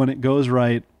when it goes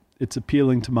right, it's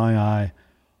appealing to my eye.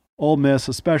 Ole Miss,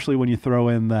 especially when you throw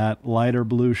in that lighter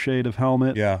blue shade of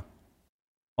helmet. Yeah.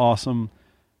 Awesome.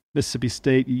 Mississippi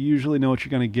State, you usually know what you're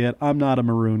going to get. I'm not a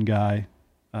maroon guy.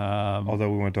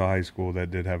 Although we went to a high school that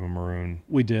did have a maroon.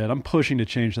 We did. I'm pushing to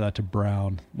change that to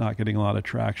brown, not getting a lot of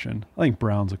traction. I think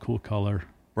brown's a cool color.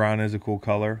 Brown is a cool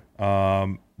color.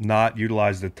 Not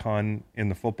utilized a ton in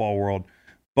the football world.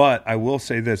 But I will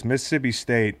say this, Mississippi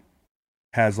State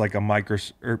has like a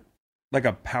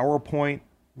PowerPoint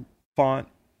font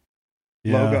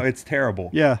logo. It's terrible.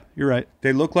 Yeah, you're right.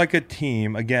 They look like a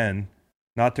team, again,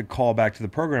 not to call back to the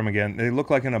program again, they look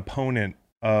like an opponent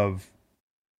of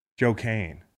Joe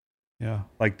Kane. Yeah.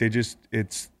 Like they just,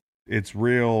 it's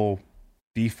real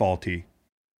defaulty.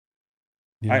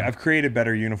 Yeah. I've created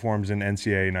better uniforms in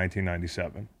NCAA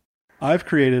 1997. I've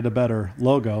created a better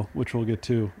logo, which we'll get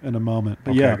to in a moment.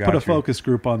 But Okay, put a focus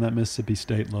group on that Mississippi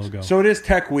State logo. So it is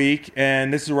Tech Week,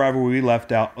 and this is a rivalry we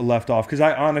left off because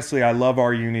I love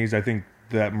our unis. I think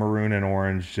that maroon and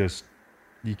orange just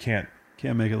you can't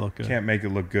make it look good. Can't make it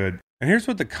look good. And here's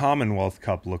what the Commonwealth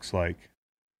Cup looks like.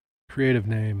 Creative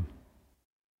name.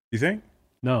 You think?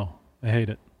 No, I hate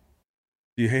it.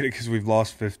 You hate it because we've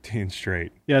lost 15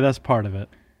 straight. Yeah, that's part of it.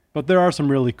 But there are some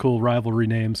really cool rivalry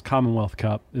names. Commonwealth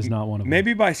Cup is not one of them.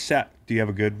 Maybe by set. Do you have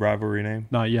a good rivalry name?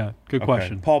 Not yet. Good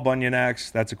question. Paul Bunyan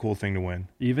Axe, that's a cool thing to win.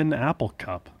 Even Apple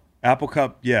Cup. Apple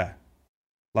Cup, yeah.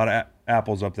 A lot of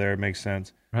apples up there. It makes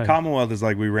sense. Right. Commonwealth is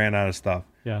like we ran out of stuff.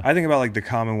 Yeah. I think about like the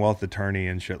Commonwealth Attorney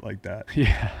and shit like that.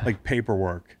 Yeah. Like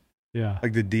paperwork. Yeah.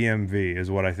 Like the DMV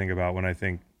is what I think about when I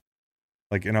think,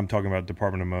 like, and I'm talking about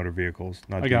Department of Motor Vehicles,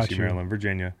 not DC, Maryland,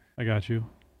 Virginia. I got you.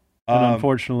 And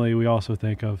unfortunately, we also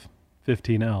think of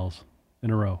 15 L's in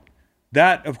a row.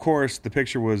 That, of course, the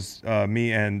picture was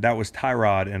me, and that was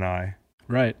Tyrod and I.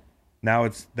 Right. Now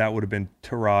that would have been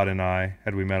Tyrod and I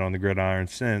had we met on the gridiron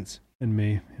since. And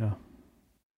me, yeah.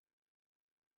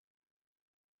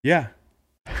 Yeah.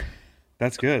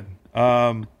 That's good.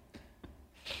 But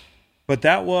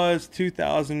that was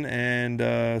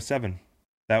 2007.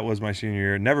 That was my senior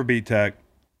year. Never beat Tech.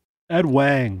 Ed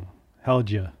Wang held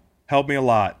you. Held me a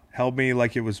lot. Held me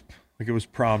like it was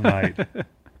prom night.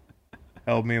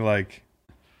 Held me like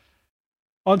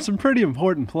on some pretty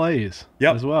important plays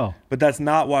as well. But that's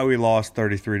not why we lost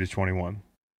 33-21.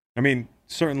 I mean,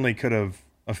 certainly could have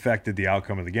affected the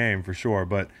outcome of the game for sure,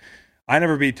 but I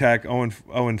never beat Tech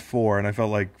 0-4, and I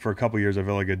felt like for a couple of years I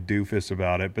felt like a doofus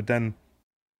about it. But then,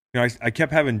 you know, I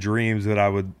kept having dreams that I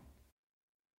would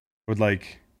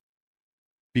like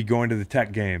be going to the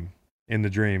Tech game in the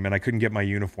dream, and I couldn't get my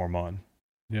uniform on.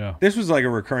 Yeah. This was like a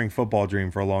recurring football dream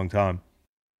for a long time.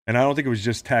 And I don't think it was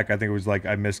just Tech. I think it was like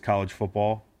I missed college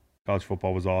football. College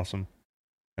football was awesome.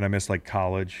 And I missed like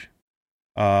college.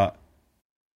 But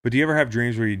do you ever have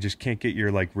dreams where you just can't get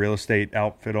your like real estate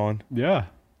outfit on? Yeah.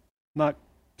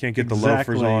 Can't get the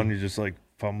loafers on. You're just like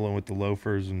fumbling with the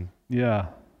loafers and yeah.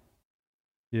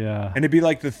 Yeah. And it'd be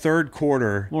like the third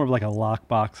quarter. More of like a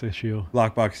lockbox issue.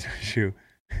 Lockbox issue.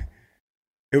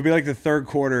 It would be like the third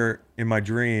quarter in my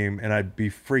dream, and I'd be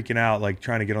freaking out, like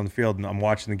trying to get on the field, and I'm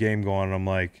watching the game go on, and I'm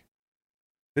like,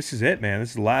 this is it, man.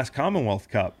 This is the last Commonwealth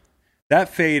Cup. That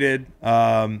faded.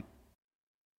 And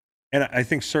I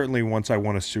think certainly once I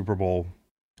won a Super Bowl,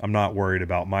 I'm not worried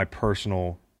about my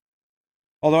personal,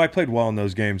 although I played well in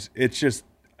those games. It's just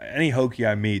any Hokie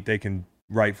I meet, they can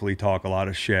rightfully talk a lot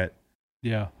of shit.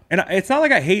 Yeah. And it's not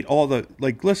like I hate all the,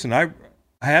 like, listen, I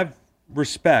have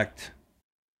respect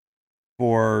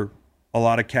for a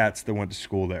lot of cats that went to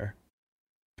school there.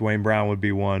 Dwayne Brown would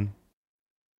be one.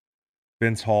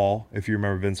 Vince Hall, if you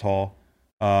remember Vince Hall.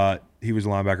 He was a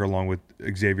linebacker along with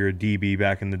Xavier DB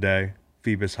back in the day,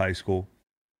 Phoebus High School.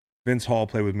 Vince Hall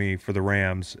played with me for the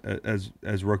Rams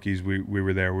as rookies. We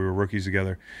were there. We were rookies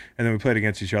together. And then we played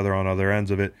against each other on other ends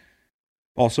of it.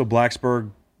 Also, Blacksburg,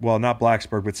 well, not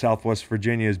Blacksburg, but Southwest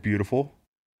Virginia is beautiful.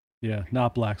 Yeah,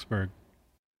 not Blacksburg.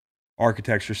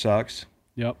 Architecture sucks.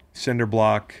 Yep. Cinder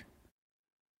block,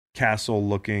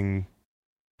 castle-looking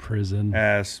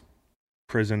prison-ass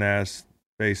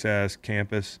space ass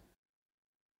campus.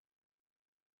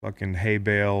 Fucking hay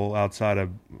bale outside of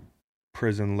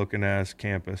prison looking ass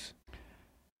campus.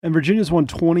 And Virginia's won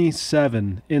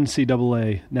 27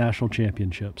 NCAA national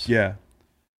championships. Yeah.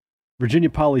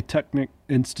 Virginia Polytechnic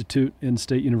Institute and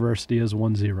State University has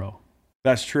won 0.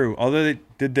 That's true. Although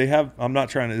they have, I'm not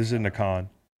trying to, this isn't a con.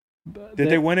 Did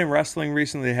they win in wrestling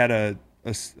recently? They had a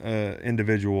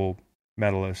individual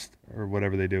medalist or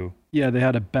whatever they do. Yeah, they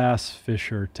had a Bass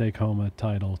Fisher take home a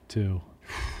title too,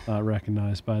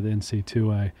 recognized by the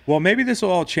NC2A. Well, maybe this will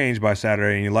all change by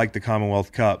Saturday and you like the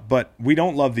Commonwealth Cup, but we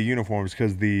don't love the uniforms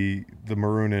because the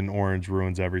maroon and orange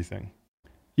ruins everything.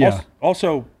 Yeah.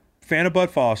 Also, fan of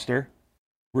Bud Foster.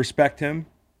 Respect him.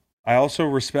 I also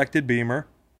respected Beamer.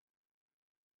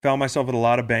 Found myself at a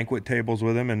lot of banquet tables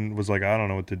with him and was like, I don't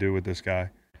know what to do with this guy.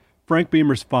 Frank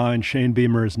Beamer's fine. Shane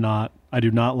Beamer is not. I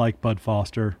do not like Bud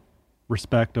Foster.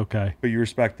 Respect, okay. But you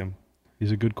respect him.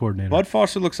 He's a good coordinator. Bud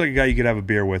Foster looks like a guy you could have a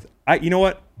beer with. You know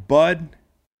what, Bud,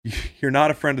 you're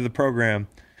not a friend of the program,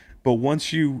 but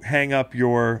once you hang up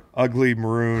your ugly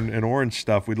maroon and orange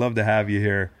stuff, we'd love to have you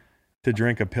here to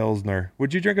drink a Pilsner.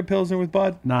 Would you drink a Pilsner with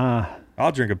Bud? Nah.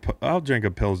 I'll drink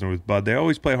a Pilsner with Bud. They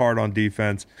always play hard on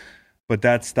defense, but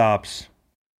that stops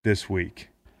this week.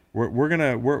 We are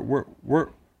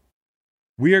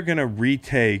gonna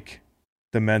retake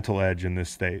the mental edge in this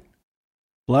state.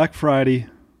 Black Friday,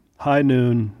 high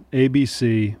noon,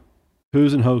 ABC,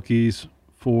 Hoos and Hokies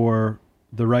for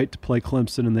the right to play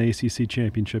Clemson in the ACC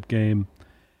championship game.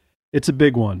 It's a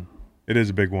big one. It is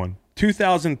a big one.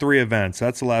 2003 events.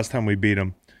 That's the last time we beat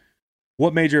them.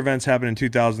 What major events happened in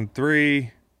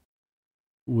 2003?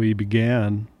 We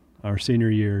began our senior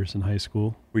years in high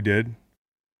school. We did.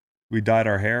 We dyed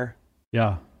our hair.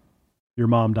 Yeah. Your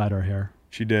mom dyed our hair.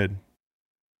 She did.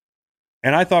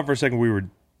 And I thought for a second we were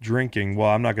drinking. Well,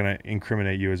 I'm not going to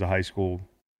incriminate you as a high school.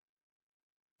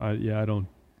 I don't.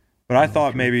 But I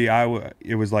thought maybe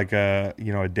it was like a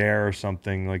dare or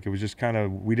something. Like it was just kind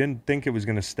of, we didn't think it was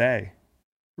going to stay.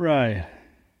 Right.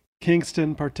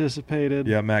 Kingston participated.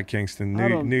 Yeah, Matt Kingston.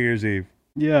 New Year's Eve.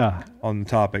 Yeah. On the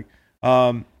topic.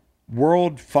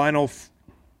 World final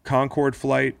Concorde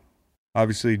flight.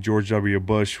 Obviously, George W.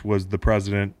 Bush was the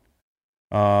president.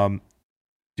 Do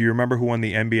you remember who won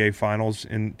the NBA Finals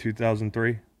in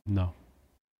 2003? No.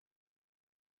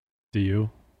 Do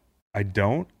you? I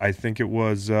don't. I think it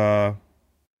was,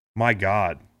 my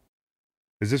God.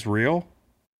 Is this real?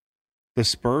 The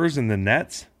Spurs and the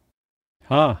Nets?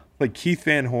 Huh. Like Keith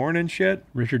Van Horn and shit?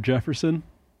 Richard Jefferson?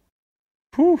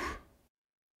 Whew.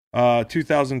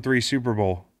 2003 Super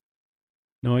Bowl.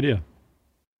 No idea.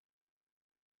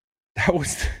 That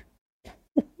was...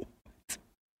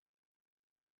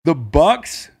 The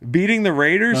Bucks beating the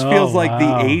Raiders feels like the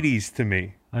 80s to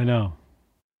me. I know,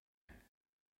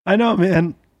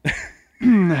 man.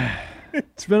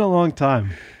 It's been a long time.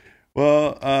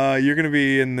 Well, you're going to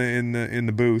be in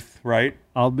the booth, right?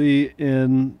 I'll be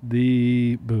in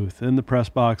the booth, in the press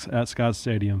box at Scott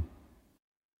Stadium.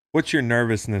 What's your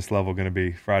nervousness level going to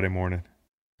be Friday morning?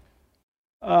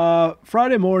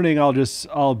 Friday morning,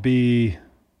 I'll be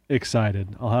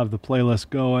excited. I'll have the playlist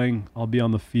going. I'll be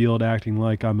on the field acting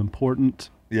like I'm important.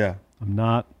 Yeah. I'm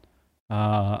not.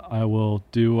 I will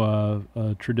do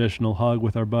a traditional hug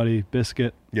with our buddy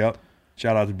Biscuit. Yep.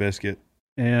 Shout out to Biscuit.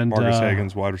 And Marcus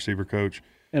Hagans, wide receiver coach.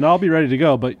 And I'll be ready to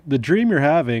go. But the dream you're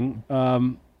having,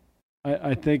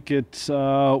 I think it's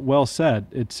well said.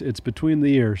 It's between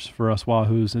the ears for us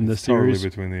Wahoos in this series. Totally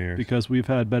between the ears. Because we've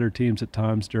had better teams at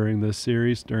times during this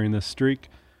series, during this streak.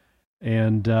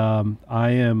 And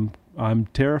I'm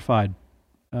terrified.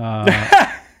 I'm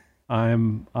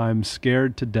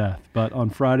scared to death. But on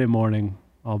Friday morning,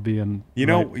 I'll be in. You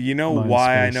know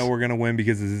why I know we're going to win,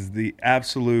 because this is the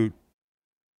absolute,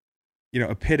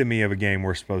 epitome of a game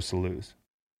we're supposed to lose.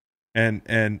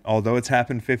 And although it's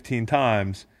happened 15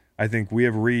 times, I think we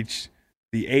have reached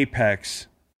the apex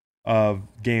of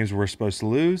games we're supposed to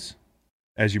lose.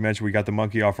 As you mentioned, we got the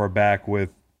monkey off our back with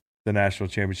the national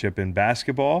championship in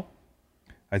basketball.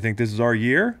 I think this is our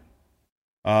year.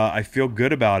 I feel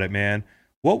good about it, man.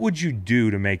 What would you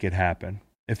do to make it happen?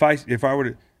 If I were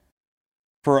to,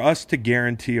 for us to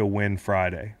guarantee a win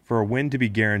Friday, for a win to be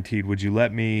guaranteed, would you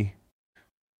let me?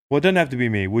 Well, it doesn't have to be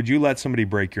me. Would you let somebody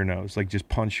break your nose, like just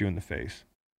punch you in the face?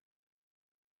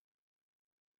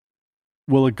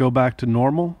 Will it go back to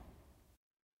normal?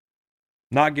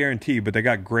 Not guaranteed, but they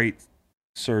got great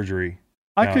surgery.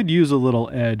 I could use a little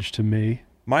edge to me.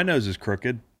 My nose is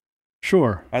crooked.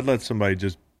 Sure. I'd let somebody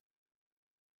just...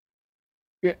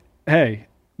 Hey,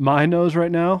 my nose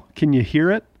right now, can you hear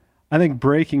it? I think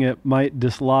breaking it might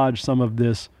dislodge some of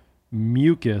this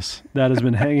mucus that has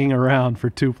been hanging around for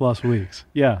 2+ weeks.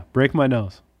 Yeah, break my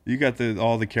nose. You got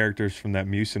all the characters from that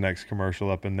Mucinex commercial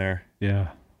up in there. Yeah.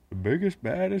 The biggest,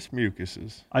 baddest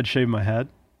mucuses. I'd shave my head.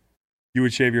 You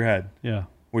would shave your head, Yeah.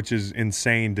 which is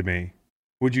insane to me.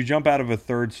 Would you jump out of a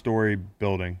 3rd-story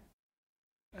building?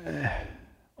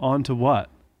 On to what?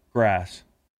 Grass.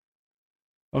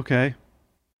 Okay.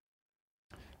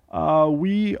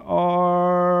 We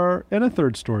are in a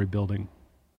 3rd-story building.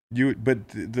 But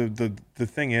the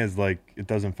thing is, like, it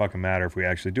doesn't fucking matter if we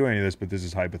actually do any of this, but this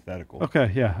is hypothetical.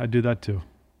 Okay, yeah, I'd do that too.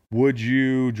 Would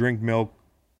you drink milk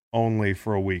only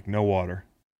for a week, no water?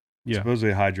 Yeah.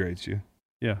 Supposedly it hydrates you.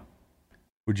 Yeah.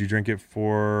 Would you drink it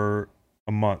for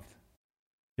a month?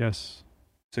 Yes.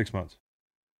 6 months?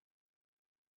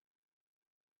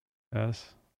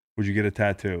 Yes. Would you get a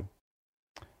tattoo?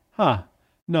 Huh.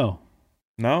 No.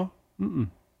 No? Mm-mm.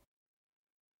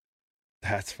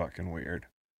 That's fucking weird.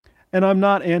 And I'm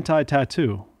not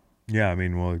anti-tattoo. Yeah, I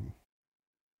mean, well,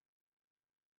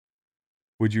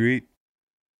 would you eat?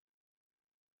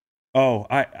 Oh,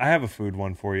 I have a food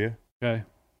one for you. Okay.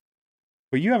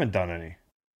 But you haven't done any.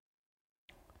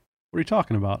 What are you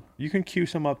talking about? You can cue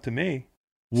some up to me.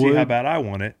 See how bad I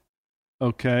want it.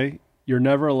 Okay. You're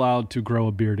never allowed to grow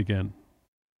a beard again.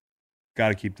 Got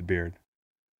to keep the beard.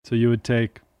 So you would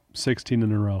take 16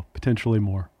 in a row, potentially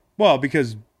more. Well,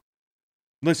 because,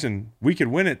 listen, we could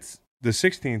win it the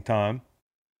 16th time,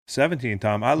 17th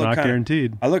time. Not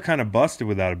guaranteed. I look kind of busted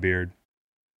without a beard.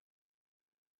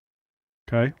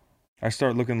 Okay. I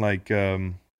start looking like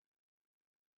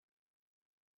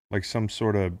some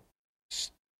sort of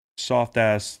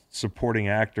soft-ass supporting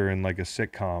actor in like a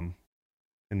sitcom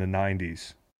in the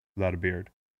 90s without a beard.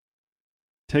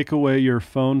 Take away your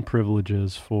phone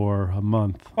privileges for a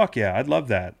month. Fuck yeah, I'd love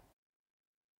that.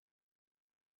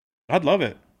 I'd love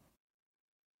it.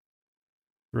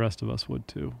 The rest of us would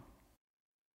too.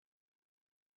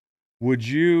 Would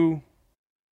you...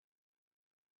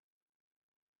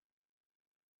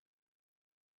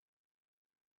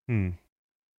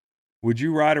 Would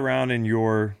you ride around in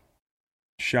your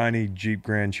shiny Jeep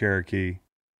Grand Cherokee?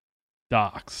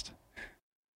 Doxed.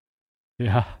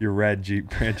 Yeah. Your red Jeep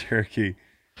Grand Cherokee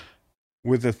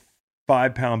with a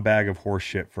 5-pound bag of horse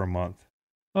shit for a month?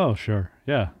 Oh, sure.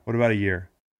 Yeah. What about a year?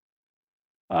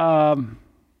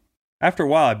 After a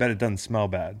while, I bet it doesn't smell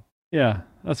bad. Yeah,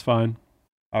 that's fine.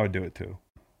 I would do it too.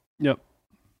 Yep.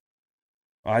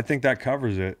 I think that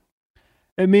covers it.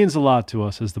 It means a lot to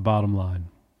us is the bottom line.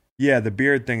 Yeah, the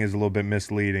beard thing is a little bit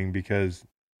misleading because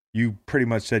you pretty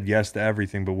much said yes to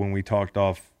everything, but when we talked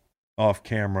off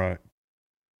camera...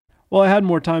 Well, I had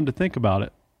more time to think about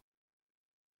it.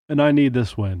 And I need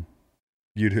this win.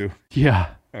 You do?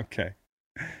 Yeah. Okay.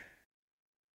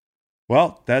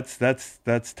 Well, that's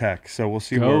tech. So we'll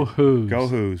see. Go Hoos. Go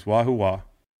Hoos. Wahoo wah.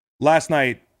 Last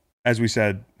night, as we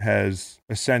said, has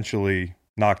essentially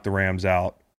knocked the Rams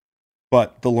out.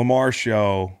 But the Lamar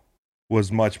show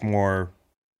was much more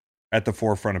at the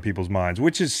forefront of people's minds,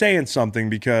 which is saying something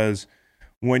because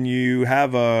when you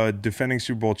have a defending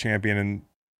Super Bowl champion and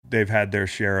they've had their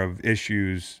share of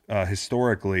issues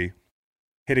historically,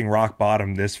 hitting rock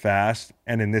bottom this fast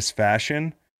and in this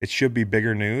fashion, it should be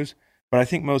bigger news. But I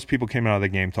think most people came out of the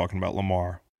game talking about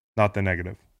Lamar, not the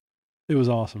negative. It was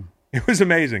awesome. It was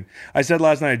amazing. I said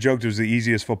last night, I joked it was the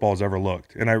easiest football's ever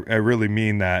looked. And I really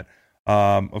mean that.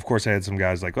 Of course, I had some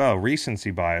guys like, well,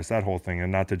 recency bias, that whole thing,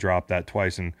 and not to drop that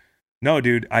twice. And no,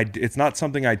 dude, it's not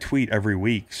something I tweet every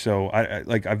week. So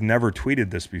I've never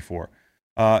tweeted this before.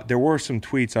 There were some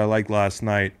tweets I liked last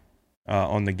night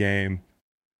on the game.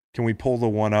 Can we pull the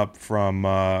one up from?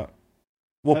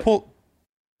 Pull.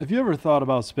 Have you ever thought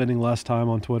about spending less time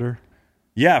on Twitter?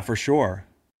 Yeah, for sure.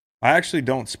 I actually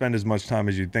don't spend as much time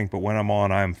as you'd think, but when I'm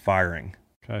on, I am firing.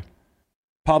 Okay.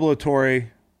 Pablo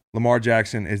Torre, Lamar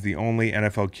Jackson is the only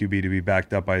NFL QB to be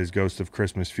backed up by his ghost of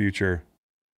Christmas future.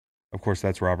 Of course,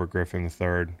 that's Robert Griffin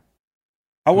III.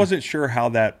 I wasn't sure how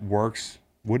that works.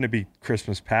 Wouldn't it be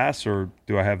Christmas past, or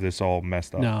do I have this all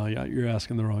messed up? No, yeah, you're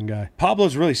asking the wrong guy.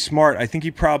 Pablo's really smart. I think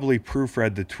he probably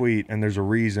proofread the tweet, and there's a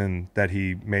reason that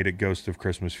he made it Ghost of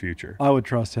Christmas Future. I would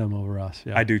trust him over us.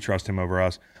 Yeah. I do trust him over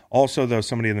us. Also, though,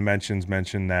 somebody in the mentions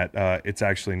mentioned that it's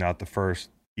actually not the first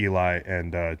Eli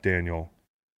and Daniel.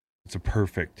 It's a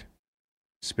perfect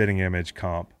spitting image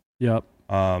comp. Yep.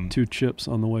 2 chips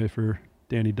on the way for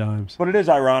Danny Dimes. But it is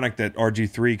ironic that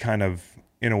RG3 kind of,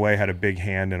 in a way, had a big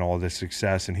hand in all of this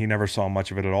success, and he never saw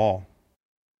much of it at all.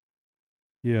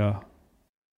 Yeah.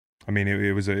 I mean,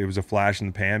 it was a flash in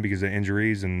the pan because of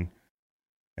injuries, and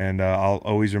I'll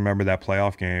always remember that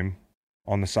playoff game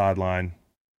on the sideline.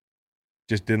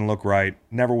 Just didn't look right.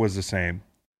 Never was the same.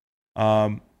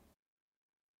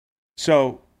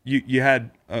 So you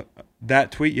had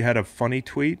that tweet. You had a funny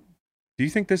tweet. Do you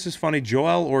think this is funny?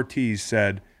 Joel Ortiz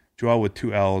said, Joel with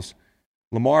 2 L's,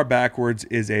 Lamar backwards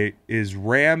is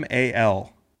Ram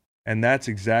AL. And that's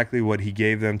exactly what he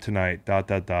gave them tonight. ...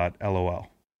 LOL.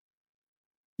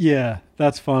 Yeah,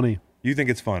 that's funny. You think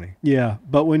it's funny? Yeah,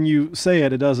 but when you say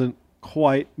it, it doesn't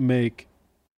quite make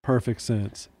perfect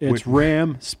sense. It's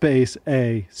Ram space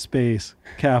A space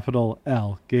capital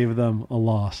L. Gave them a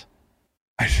loss.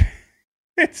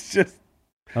 It's just...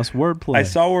 That's wordplay. I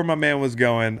saw where my man was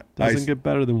going. Doesn't get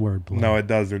better than wordplay. No, it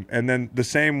doesn't. And then the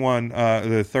same one,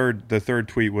 the third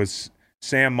tweet was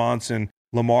Sam Monson.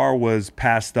 Lamar was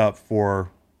passed up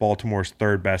for Baltimore's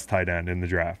third best tight end in the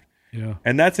draft. Yeah.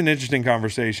 And that's an interesting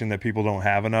conversation that people don't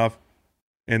have enough,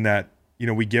 in that,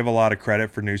 we give a lot of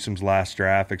credit for Newsom's last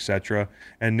draft, etc.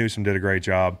 And Newsom did a great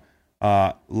job.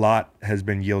 Lot has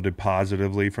been yielded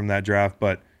positively from that draft,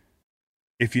 but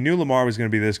if you knew Lamar was going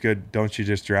to be this good, don't you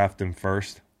just draft him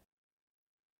first?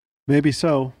 Maybe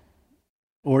so.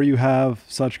 Or you have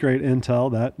such great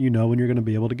intel that you know when you're going to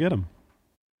be able to get him.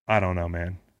 I don't know,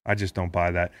 man. I just don't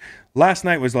buy that. Last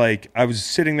night was like, I was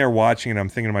sitting there watching and I'm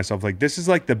thinking to myself, like, this is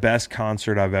like the best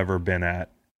concert I've ever been at.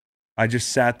 I just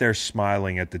sat there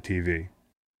smiling at the TV.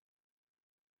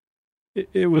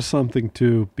 It was something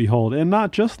to behold. And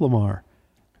not just Lamar.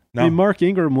 No. I mean, Mark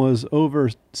Ingram was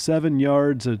over 7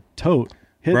 yards a tote,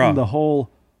 hitting the hole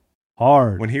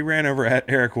hard. When he ran over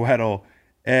Eric Weddle,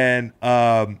 and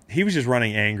he was just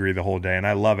running angry the whole day, and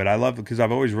I love it. I love it because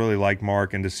I've always really liked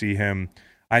Mark, and to see him,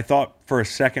 I thought for a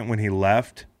second when he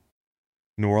left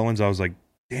New Orleans, I was like,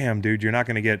 damn, dude, you're not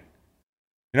going to get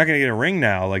a ring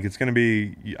now. Like, it's going to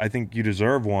be, I think you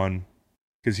deserve one,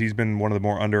 because he's been one of the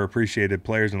more underappreciated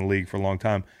players in the league for a long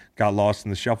time. Got lost in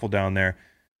the shuffle down there.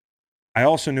 I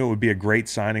also knew it would be a great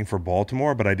signing for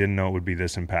Baltimore, but I didn't know it would be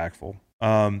this impactful.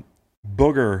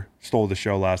 Booger stole the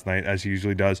show last night, as he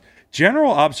usually does.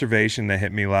 General observation that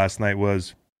hit me last night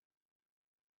was,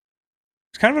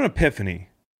 it's kind of an epiphany.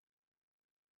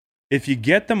 If you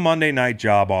get the Monday night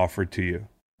job offered to you,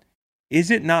 is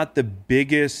it not the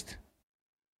biggest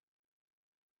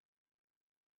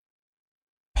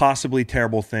possibly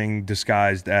terrible thing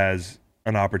disguised as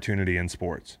an opportunity in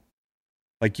sports?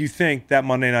 Like, you think that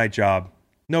Monday night job,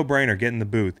 no brainer, get in the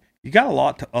booth. You got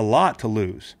a lot to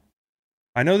lose.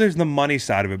 I know there's the money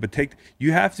side of it, but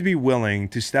you have to be willing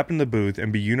to step in the booth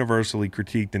and be universally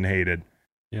critiqued and hated.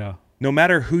 Yeah. No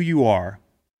matter who you are.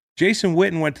 Jason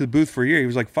Witten went to the booth for a year. He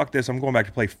was like, fuck this, I'm going back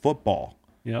to play football.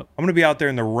 Yep. I'm going to be out there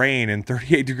in the rain in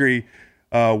 38-degree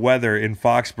weather in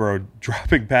Foxborough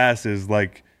dropping passes.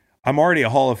 Like, I'm already a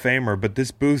Hall of Famer, but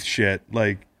this booth shit,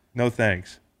 like, no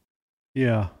thanks.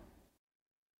 Yeah.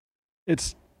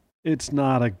 It's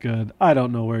not a good, I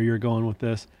don't know where you're going with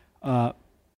this.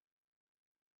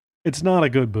 It's not a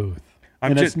good booth.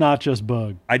 It's not just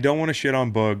Boog. I don't want to shit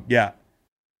on Boog. Yeah.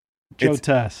 Joe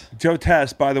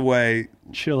Tess, by the way.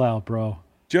 Chill out, bro.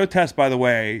 Joe Tess, by the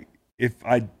way, if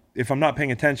I'm not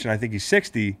paying attention, I think he's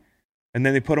 60, and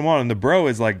then they put him on, and the bro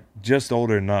is like just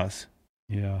older than us.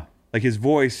 Yeah. Like, his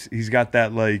voice, he's got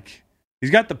that, like,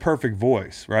 he's got the perfect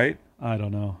voice, right? I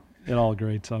don't know. It all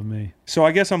grates on me. So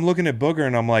I guess I'm looking at Booger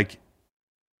and I'm like,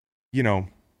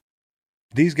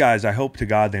 these guys, I hope to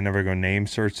God they never go name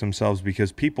search themselves,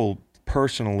 because people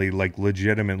personally, like,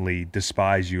 legitimately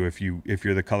despise you if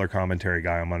you're the color commentary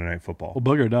guy on Monday Night Football.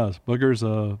 Well, Booger does. Booger's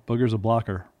a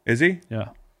blocker. Is he? Yeah.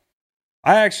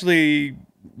 I actually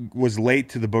was late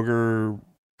to the Booger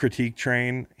critique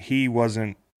train. He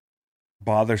wasn't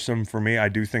bothersome for me. I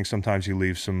do think sometimes he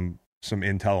leaves some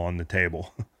intel on the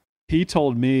table. He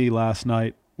told me last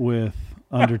night, with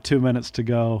under 2 minutes to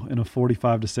go in a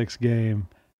 45-6 game,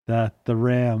 that the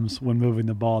Rams, when moving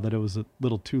the ball, that it was a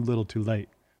little too late.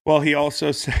 Well, he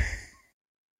also said,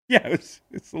 yeah, it's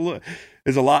a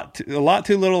lot too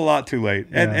little, a lot too late.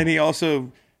 Yeah. And he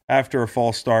also, after a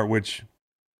false start, which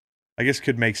I guess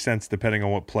could make sense depending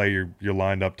on what play you're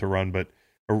lined up to run, but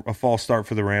a false start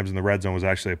for the Rams in the red zone was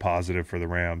actually a positive for the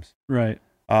Rams. Right.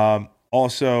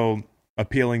 Also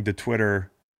appealing to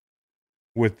Twitter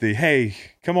with the, hey,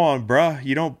 come on, bruh,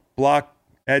 you don't block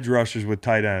edge rushers with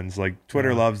tight ends. Like,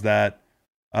 Twitter loves that.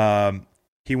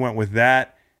 He went with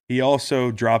that. He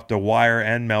also dropped a Wire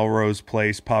and Melrose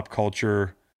Place pop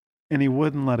culture. And he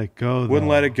wouldn't let it go, though.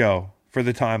 Wouldn't let it go for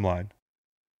the timeline.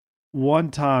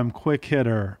 One time, quick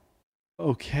hitter.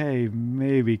 Okay,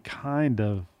 maybe, kind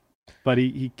of. But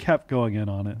he kept going in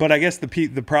on it. But I guess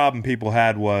the problem people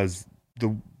had was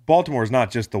the Baltimore is not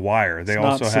just the Wire. They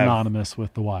also have synonymous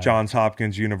with the Wire. Johns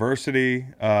Hopkins University.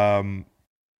 The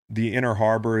Inner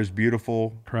Harbor is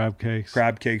beautiful. Crab cakes.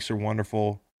 Crab cakes are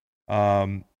wonderful.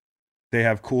 They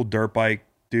have cool dirt bike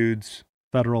dudes?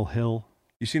 Federal Hill.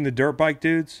 You seen the dirt bike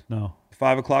dudes? No.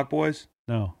 5 o'clock boys?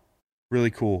 No. Really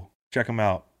cool. Check them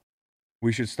out.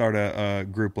 We should start a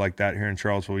group like that here in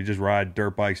Charlottesville. We just ride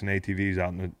dirt bikes and ATVs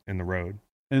out in the road.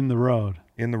 In the road.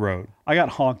 In the road. I got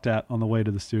honked at on the way to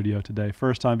the studio today.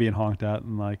 First time being honked at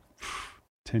in like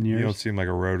 10 years. You don't seem like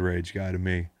a road rage guy to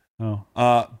me. Oh.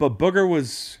 But Booger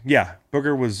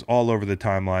was all over the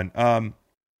timeline.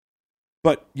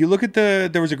 But you look at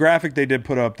there was a graphic they did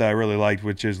put up that I really liked,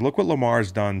 which is look what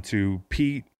Lamar's done to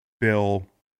Pete, Bill,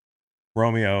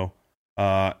 Romeo,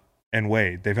 and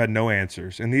Wade. They've had no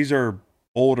answers. And these are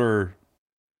older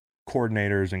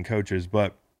coordinators and coaches,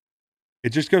 but it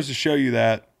just goes to show you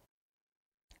that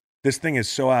this thing is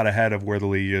so out ahead of where the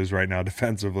league is right now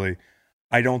defensively.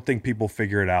 I don't think people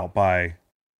figure it out by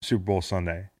Super Bowl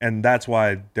Sunday. And that's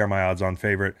why they're my odds-on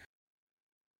favorite.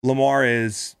 Lamar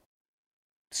is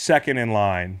second in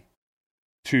line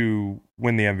to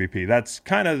win the MVP. That's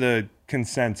kind of the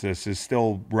consensus, is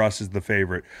still Russ is the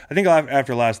favorite. I think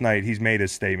after last night, he's made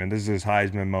his statement. This is his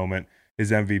Heisman moment,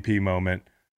 his MVP moment.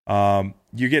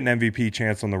 You get an MVP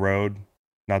chance on the road.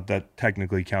 Not that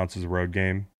technically counts as a road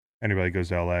game. Anybody goes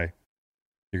to LA,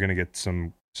 you're going to get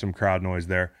some crowd noise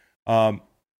there.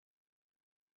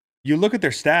 You look at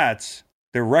their stats,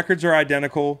 their records are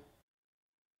identical.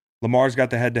 Lamar's got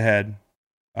the head-to-head.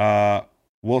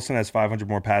 Wilson has 500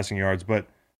 more passing yards, but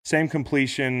same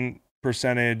completion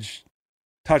percentage.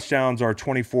 Touchdowns are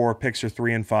 24, picks are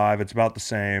 3 and 5. It's about the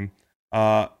same.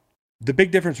 The big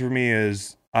difference for me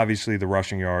is obviously the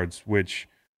rushing yards, which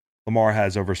Lamar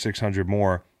has over 600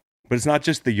 more. But it's not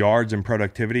just the yards and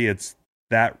productivity. It's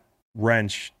that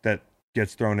wrench that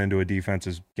gets thrown into a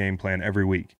defense's game plan every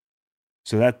week.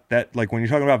 So that like when you're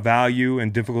talking about value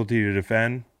and difficulty to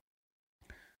defend,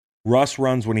 Russ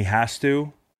runs when he has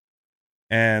to,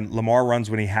 and Lamar runs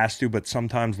when he has to, but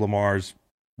sometimes Lamar's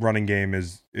running game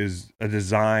is a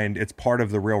designed, it's part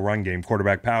of the real run game,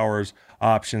 quarterback powers,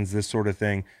 options, this sort of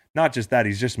thing. Not just that,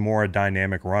 he's just more a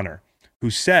dynamic runner who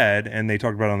said, and they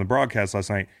talked about it on the broadcast last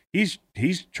night, he's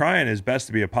trying his best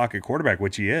to be a pocket quarterback,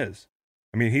 which he is.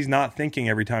 I mean, he's not thinking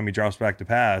every time he drops back to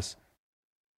pass,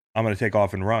 I'm going to take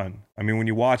off and run. I mean, when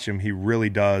you watch him, he really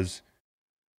does.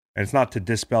 And it's not to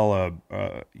dispel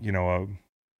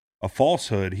a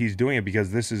falsehood. He's doing it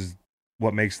because this is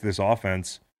what makes this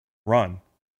offense run.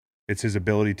 It's his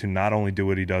ability to not only do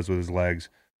what he does with his legs,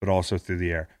 but also through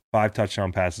the air. 5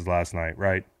 touchdown passes last night,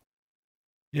 right?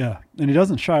 Yeah, and he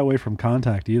doesn't shy away from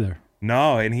contact either.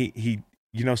 No, and he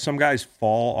some guys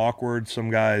fall awkward. Some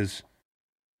guys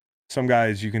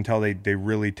you can tell they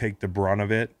really take the brunt of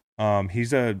it.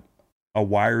 He's a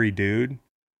wiry dude,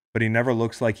 but he never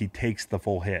looks like he takes the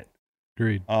full hit.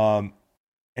 Agreed. And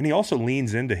he also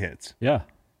leans into hits. Yeah.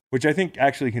 Which I think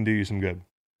actually can do you some good.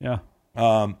 Yeah.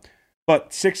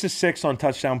 But 6 of 6 on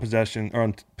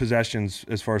on possessions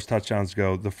as far as touchdowns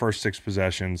go, the first 6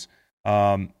 possessions.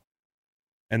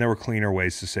 And there were cleaner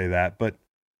ways to say that, but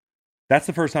that's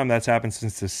the first time that's happened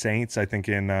since the Saints, I think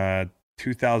in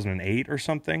 2008 or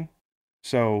something.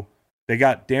 So they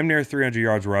got damn near 300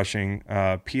 yards rushing.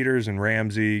 Peters and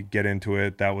Ramsey get into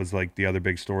it. That was like the other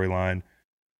big storyline.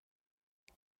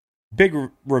 Big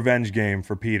revenge game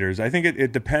for Peters. I think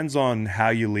it depends on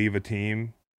how you leave a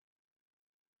team,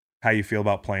 how you feel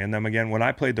about playing them again. When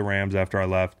I played the Rams after I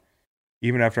left,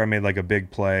 even after I made like a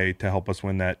big play to help us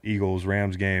win that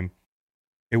Eagles-Rams game,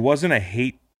 it wasn't a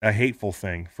hateful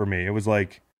thing for me. It was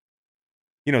like,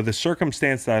 the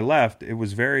circumstance that I left, it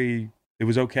was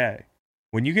okay.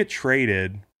 When you get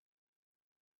traded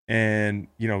and,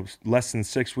 less than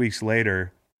 6 weeks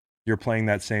later, you're playing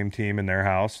that same team in their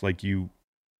house, like you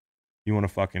want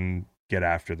to fucking get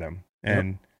after them.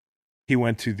 And he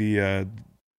went to the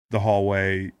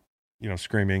hallway,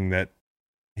 screaming that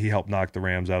he helped knock the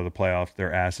Rams out of the playoffs,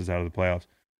 their asses out of the playoffs.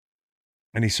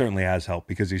 And he certainly has helped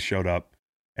because he showed up.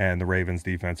 And the Ravens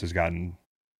defense has gotten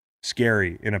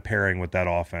scary in a pairing with that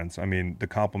offense. I mean, the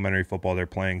complementary football they're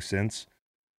playing since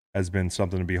has been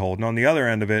something to behold. And on the other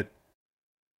end of it,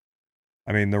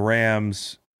 I mean, the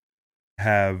Rams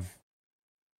have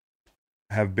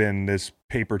been this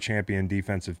paper champion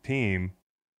defensive team.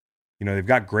 They've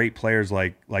got great players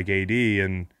like AD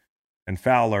and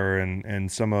Fowler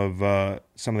and some of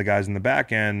the guys in the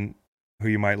back end who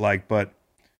you might like, but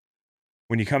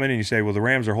when you come in and you say, well, the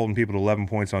Rams are holding people to 11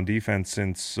 points on defense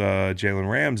since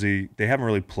Jalen Ramsey, they haven't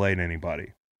really played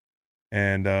anybody.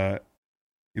 And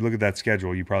you look at that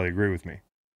schedule, you probably agree with me.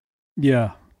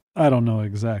 Yeah. I don't know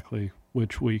exactly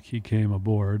which week he came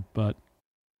aboard, but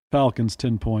Falcons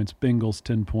 10 points, Bengals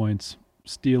 10 points,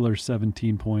 Steelers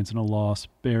 17 points and a loss,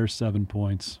 Bears 7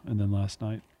 points, and then last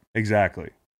night.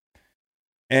 Exactly.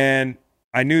 And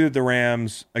I knew that the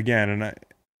Rams, again, and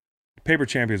paper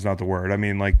champion is not the word. I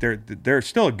mean, like they're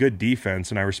still a good defense,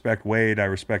 and I respect Wade. I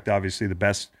respect obviously the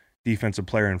best defensive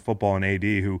player in football in AD,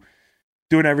 who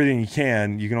doing everything he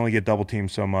can. You can only get double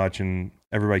teamed so much, and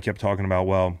everybody kept talking about,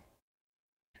 well,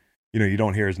 you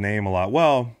don't hear his name a lot.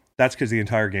 Well, that's because the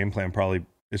entire game plan probably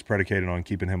is predicated on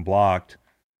keeping him blocked.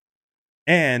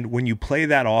 And when you play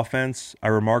that offense, I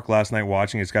remarked last night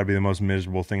watching, it's got to be the most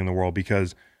miserable thing in the world,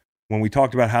 because when we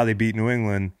talked about how they beat New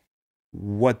England,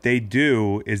 what they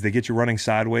do is they get you running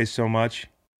sideways so much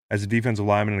as a defensive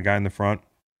lineman and a guy in the front,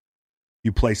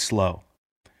 you play slow.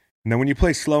 And then when you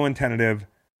play slow and tentative,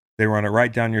 they run it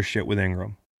right down your shit with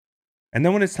Ingram. And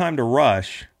then when it's time to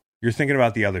rush, you're thinking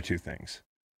about the other two things.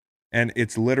 And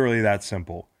it's literally that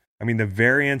simple. I mean, the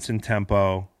variance in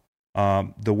tempo,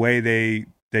 the way they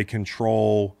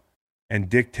control and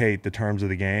dictate the terms of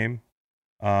the game,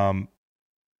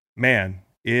 man,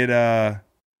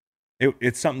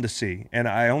 it's something to see. And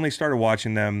I only started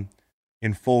watching them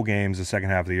in full games the second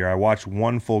half of the year. I watched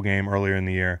one full game earlier in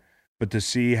the year, but to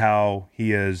see how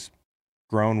he has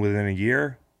grown within a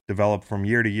year, developed from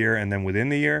year to year, and then within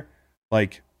the year,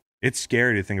 like, it's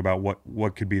scary to think about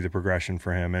what could be the progression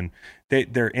for him. And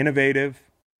they're innovative.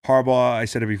 Harbaugh, I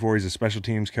said it before, he's a special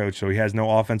teams coach, so he has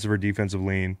no offensive or defensive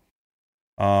lean.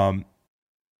 That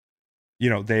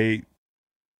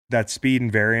speed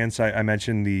and variance, I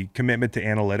mentioned the commitment to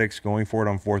analytics, going for it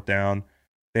on fourth down.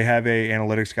 They have a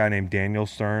analytics guy named Daniel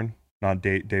Stern, not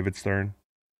David Stern.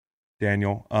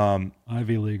 Daniel.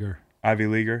 Ivy Leaguer. I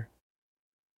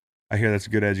hear that's a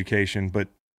good education, but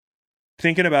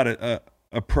thinking about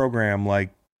a program like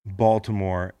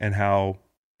Baltimore and how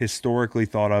historically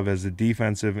thought of as a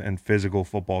defensive and physical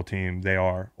football team they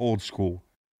are, old school,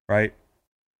 right?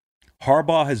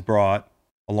 Harbaugh has brought,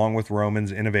 along with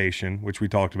Roman's innovation, which we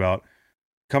talked about,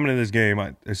 coming into this game,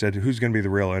 I said, who's going to be the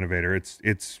real innovator?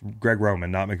 It's Greg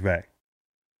Roman, not McVay.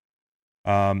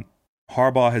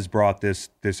 Harbaugh has brought this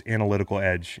analytical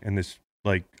edge and this,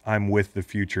 like, I'm with the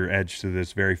future edge to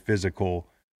this very physical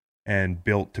and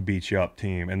built to beat you up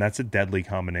team, and that's a deadly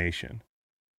combination.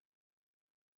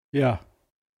 Yeah.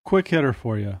 Quick hitter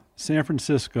for you. San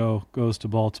Francisco goes to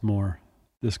Baltimore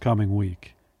this coming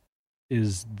week.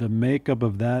 Is the makeup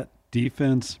of that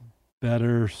defense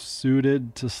better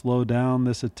suited to slow down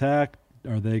this attack?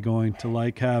 Are they going to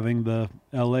like having the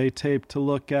LA tape to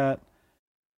look at?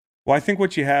 Well, I think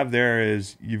what you have there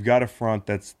is you've got a front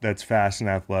that's fast and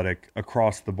athletic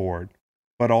across the board,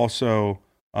 but also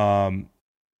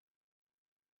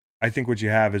I think what you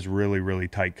have is really, really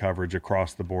tight coverage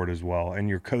across the board as well, and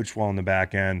you're coached well in the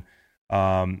back end.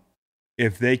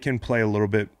 If they can play a little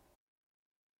bit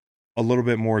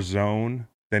more zone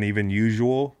than even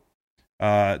usual,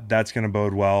 that's going to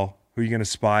bode well. Who are you going to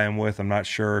spy him with? I'm not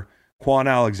sure. Quan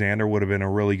Alexander would have been a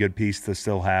really good piece to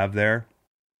still have there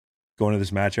going to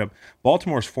this matchup.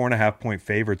 Baltimore's 4.5-point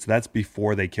favorites. That's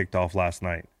before they kicked off last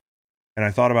night. And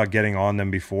I thought about getting on them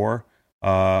before.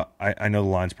 I know the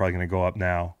line's probably going to go up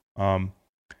now.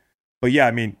 But yeah,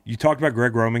 I mean, you talked about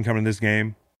Greg Roman coming to this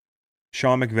game.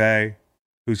 Sean McVay,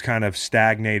 who's kind of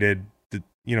stagnated.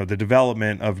 The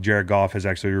development of Jared Goff has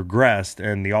actually regressed,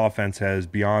 and the offense has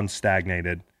beyond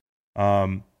stagnated.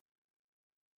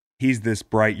 He's this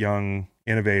bright young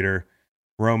innovator.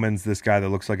 Roman's this guy that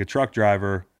looks like a truck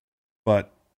driver,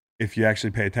 but if you actually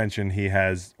pay attention, he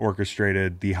has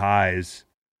orchestrated the highs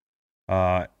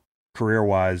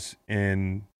career-wise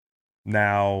in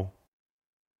now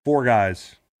four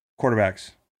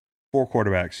quarterbacks.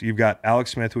 You've got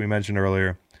Alex Smith, who we mentioned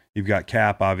earlier. You've got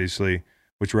Cap, obviously,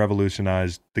 which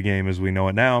revolutionized the game as we know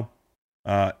it now.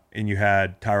 And you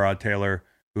had Tyrod Taylor,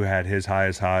 who had his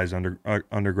highest highs under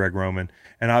Greg Roman.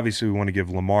 And obviously we want to give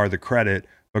Lamar the credit,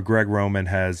 but Greg Roman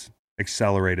has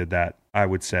accelerated that, I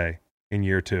would say, in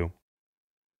year two.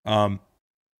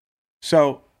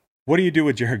 So what do you do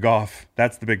with Jared Goff?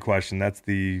 That's the big question. That's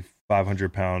the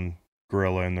 500-pound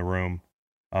gorilla in the room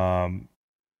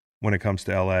when it comes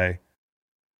to LA.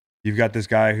 You've got this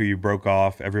guy who you broke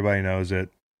off. Everybody knows it.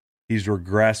 He's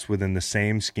regressed within the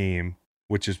same scheme,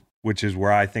 which is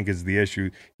where I think is the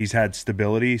issue. He's had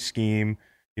stability, scheme.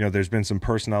 There's been some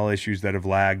personnel issues that have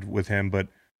lagged with him, but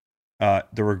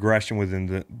the regression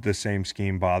within the same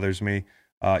scheme bothers me.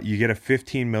 You get a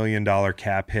 $15 million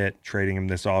cap hit trading him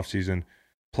this offseason.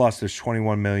 Plus, there's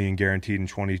 $21 million guaranteed in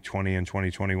 2020 and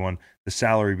 2021. The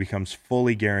salary becomes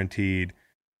fully guaranteed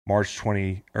March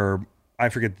 20, or I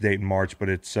forget the date in March, but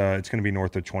it's going to be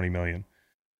north of $20 million.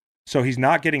 So he's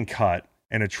not getting cut,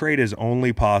 and a trade is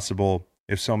only possible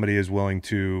if somebody is willing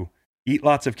to eat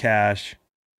lots of cash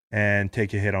and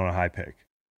take a hit on a high pick.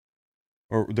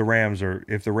 Or if the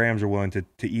Rams are willing to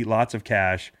eat lots of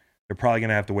cash, they're probably going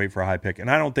to have to wait for a high pick. And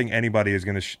I don't think anybody is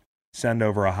going to send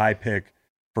over a high pick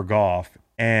for Goff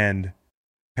and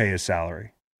pay his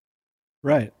salary.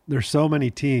 Right. There's so many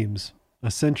teams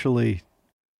essentially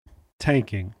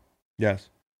tanking. Yes.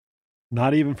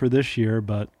 Not even for this year,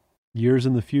 but years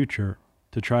in the future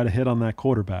to try to hit on that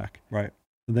quarterback. Right.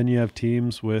 And then you have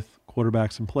teams with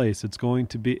quarterbacks in place. It's going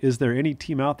to be, is there any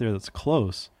team out there that's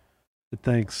close that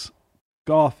thinks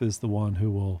Goff is the one who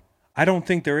will? I don't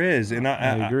think there is. And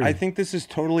I agree. I think this is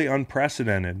totally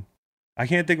unprecedented. I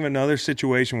can't think of another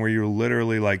situation where you're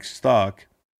literally like stuck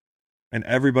and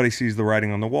everybody sees the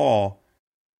writing on the wall.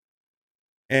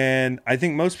 And I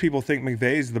think most people think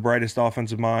McVay is the brightest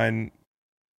offensive mind,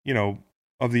 you know,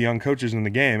 of the young coaches in the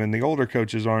game. And the older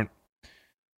coaches aren't.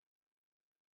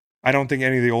 I don't think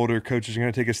any of the older coaches are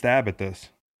going to take a stab at this.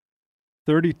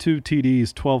 32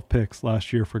 TDs, 12 picks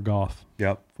last year for Goff.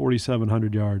 Yep.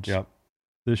 4,700 yards. Yep.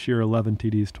 This year, 11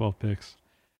 TDs, 12 picks.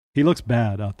 He looks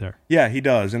bad out there. Yeah, he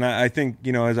does. And I think,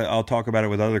 you know, as I'll talk about it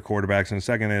with other quarterbacks in a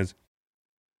second, is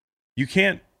you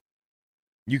can't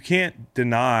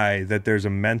deny that there's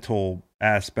a mental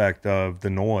aspect of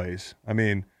the noise. I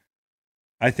mean,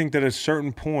 I think that at a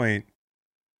certain point,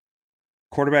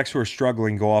 quarterbacks who are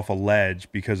struggling go off a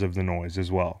ledge because of the noise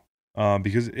as well,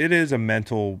 because it is a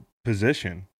mental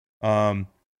position. And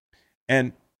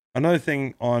another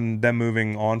thing on them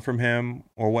moving on from him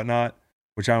or whatnot,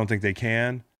 which I don't think they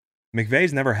can,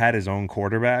 McVay's never had his own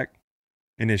quarterback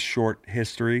in his short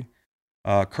history.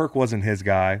 Kirk wasn't his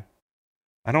guy.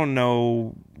 I don't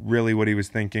know really what he was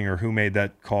thinking or who made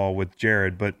that call with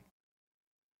Jared, but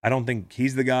I don't think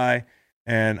he's the guy.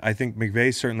 And I think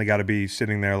McVay's certainly got to be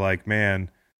sitting there like,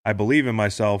 man, I believe in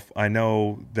myself. I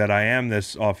know that I am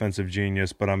this offensive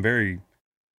genius, but I'm very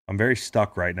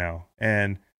stuck right now.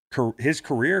 And his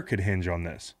career could hinge on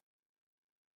this.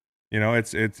 You know,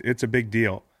 it's a big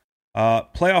deal.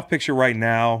 Playoff picture right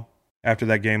now after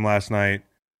that game last night,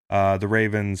 the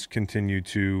Ravens continue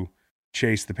to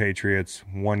chase the Patriots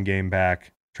one game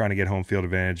back, trying to get home field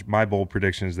advantage. My bold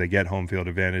prediction is they get home field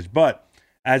advantage. But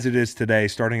as it is today,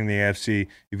 starting in the AFC,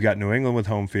 you've got New England with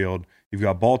home field. You've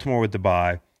got Baltimore with the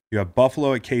bye. You have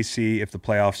Buffalo at KC if the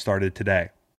playoffs started today.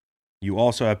 You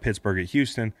also have Pittsburgh at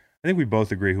Houston. I think we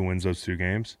both agree who wins those two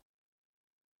games.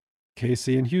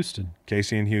 KC and Houston.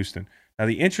 KC and Houston. Now,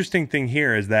 the interesting thing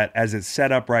here is that as it's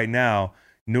set up right now,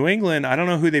 New England, I don't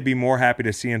know who they'd be more happy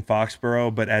to see in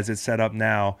Foxborough, but as it's set up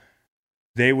now,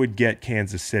 they would get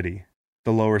Kansas City,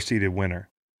 the lower-seeded winner,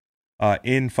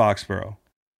 in Foxborough.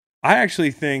 I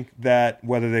actually think that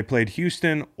whether they played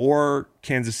Houston or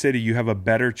Kansas City, you have a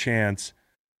better chance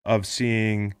of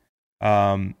seeing,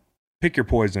 pick your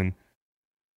poison,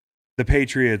 the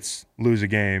Patriots lose a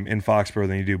game in Foxborough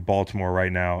than you do Baltimore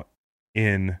right now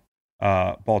in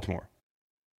Baltimore.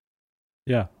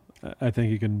 Yeah, I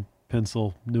think you can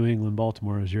pencil New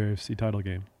England-Baltimore as your AFC title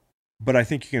game. But I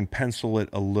think you can pencil it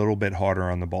a little bit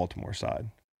harder on the Baltimore side.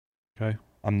 Okay.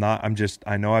 I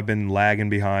know I've been lagging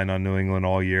behind on New England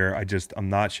all year.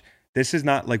 I'm not, this is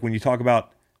not like when you talk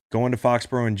about going to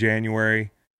Foxborough in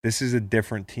January, this is a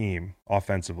different team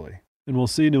offensively. And we'll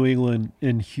see New England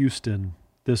in Houston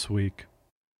this week.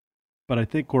 But I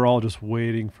think we're all just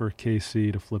waiting for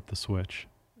KC to flip the switch.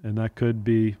 And that could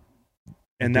be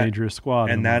a dangerous squad.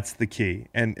 And that's the key.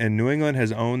 And New England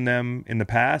has owned them in the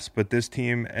past, but this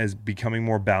team is becoming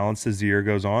more balanced as the year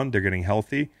goes on. They're getting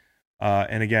healthy.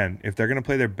 And again, if they're going to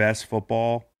play their best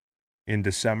football in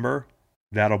December,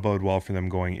 that'll bode well for them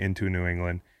going into New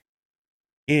England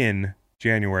in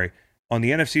January. On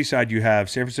the NFC side, you have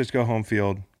San Francisco home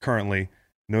field currently.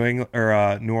 New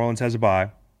Orleans has a bye.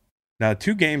 Now,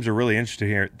 two games are really interesting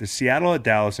here. The Seattle at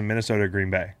Dallas and Minnesota at Green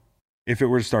Bay, if it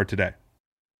were to start today.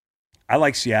 I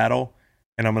like Seattle,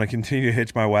 and I'm going to continue to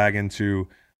hitch my wagon to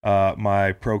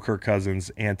my pro Kirk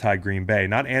Cousins anti-Green Bay.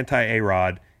 Not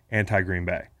anti-A-Rod, anti-Green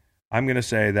Bay. I'm going to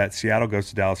say that Seattle goes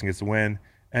to Dallas and gets the win,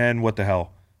 and what the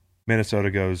hell?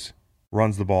 Minnesota goes,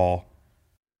 runs the ball.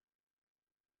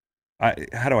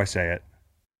 How do I say it?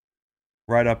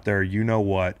 Right up there, you know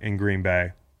what, in Green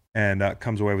Bay, and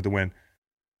comes away with the win.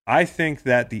 I think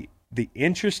that the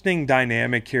interesting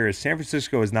dynamic here is San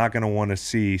Francisco is not going to want to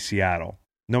see Seattle.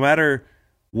 No matter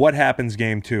what happens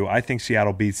game 2, I think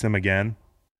Seattle beats them again.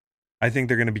 I think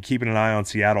they're going to be keeping an eye on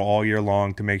Seattle all year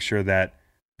long to make sure that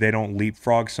they don't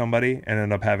leapfrog somebody and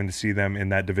end up having to see them in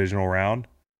that divisional round.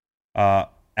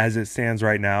 As it stands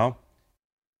right now,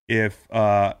 if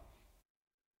New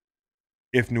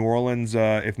Orleans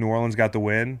got the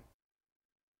win,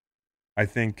 I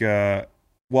think.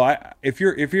 If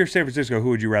you're San Francisco, who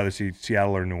would you rather see,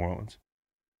 Seattle or New Orleans?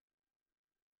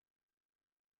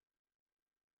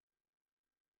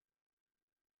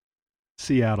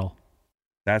 Seattle.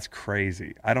 That's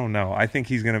crazy. I don't know. I think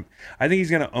he's gonna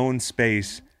own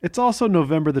space. It's also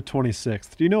November the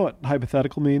 26th. Do you know what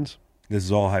hypothetical means? This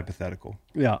is all hypothetical.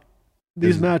 Yeah.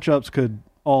 These matchups could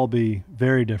all be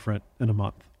very different in a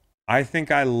month. I think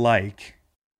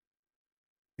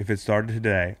if it started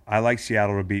today, I like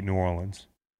Seattle to beat New Orleans.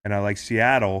 And I like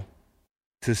Seattle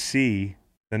to see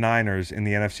the Niners in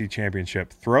the NFC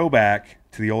Championship. Throwback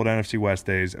to the old NFC West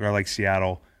days. And I like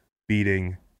Seattle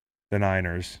beating the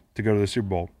Niners to go to the Super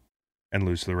Bowl and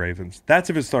lose to the Ravens. That's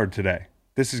if it started today.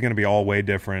 This is going to be all way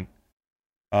different,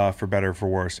 for better or for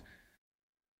worse.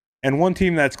 And one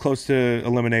team that's close to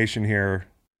elimination here,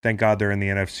 thank God they're in the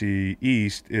NFC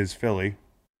East, is Philly.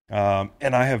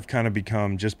 And I have kind of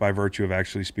become, just by virtue of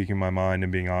actually speaking my mind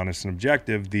and being honest and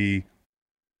objective, the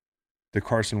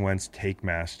Carson Wentz take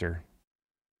master.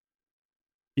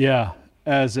 Yeah,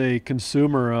 as a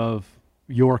consumer of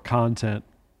your content,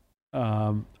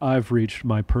 I've reached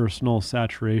my personal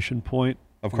saturation point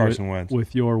of Carson Wentz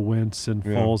with your Wentz and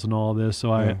Foles and all this.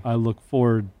 So I look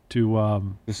forward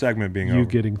to the segment being you over.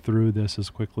 Getting through this as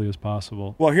quickly as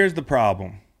possible. Well, here's the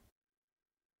problem.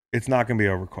 It's not going to be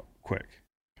over quick.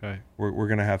 Okay, we're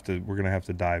gonna have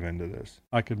to dive into this.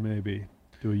 I could maybe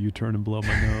do a U-turn and blow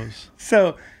my nose.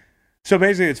 So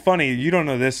basically, it's funny. You don't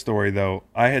know this story though.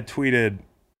 I had tweeted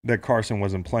that Carson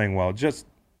wasn't playing well just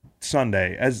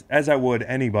Sunday, as I would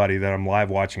anybody that I'm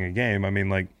live watching a game. I mean,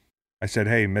 like I said,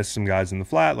 hey, missed some guys in the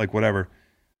flat, like whatever.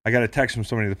 I got a text from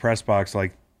somebody in the press box,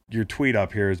 like, your tweet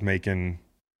up here is making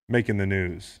the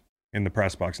news in the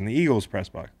press box, in the Eagles press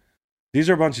box. These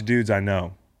are a bunch of dudes I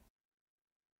know.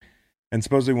 And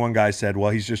supposedly one guy said,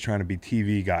 well, he's just trying to be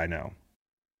TV guy now.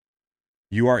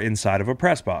 You are inside of a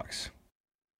press box.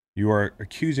 You are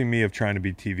accusing me of trying to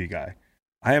be TV guy.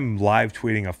 I am live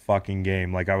tweeting a fucking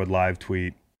game like I would live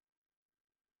tweet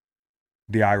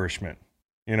The Irishman,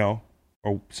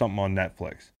 or something on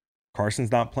Netflix.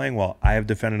 Carson's not playing well. I have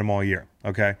defended him all year,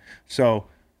 okay? So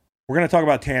we're going to talk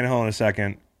about Tannehill in a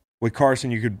second. With Carson,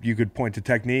 you could point to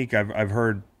technique. I've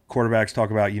heard quarterbacks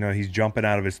talk about, he's jumping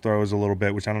out of his throws a little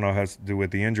bit, which I don't know if it has to do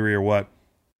with the injury or what.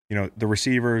 The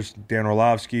receivers, Dan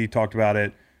Orlovsky talked about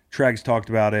it. Treggs talked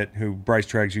about it, Bryce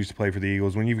Treggs used to play for the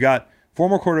Eagles. When you've got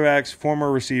former quarterbacks, former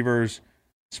receivers,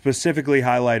 specifically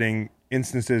highlighting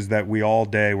instances that we all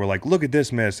day were like, look at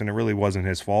this miss, and it really wasn't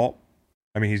his fault.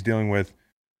 I mean, he's dealing with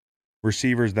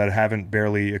receivers that haven't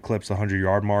barely eclipsed the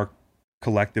 100-yard mark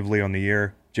collectively on the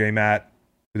year. J-Matt,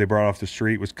 who they brought off the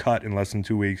street, was cut in less than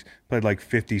 2 weeks, played like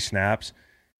 50 snaps.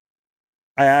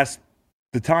 I asked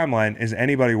the timeline, is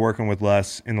anybody working with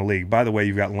less in the league? By the way,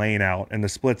 you've got Lane out, and the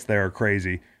splits there are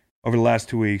crazy. Over the last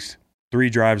 2 weeks, 3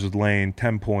 drives with Lane,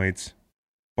 10 points,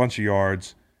 bunch of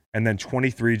yards, and then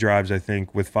 23 drives, I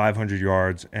think, with 500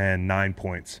 yards and 9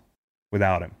 points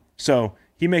without him. So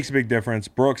he makes a big difference.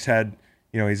 Brooks had,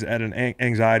 he's had an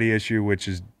anxiety issue, which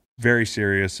is very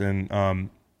serious, and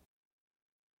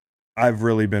I've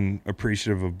really been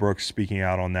appreciative of Brooks speaking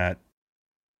out on that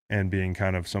and being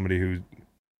kind of somebody who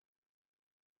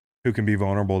can be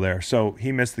vulnerable there. So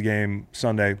he missed the game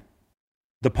Sunday.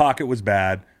 The pocket was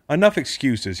bad. Enough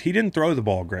excuses. He didn't throw the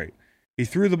ball great. He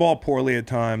threw the ball poorly at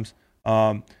times.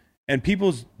 And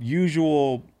people's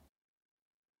usual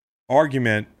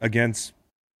argument against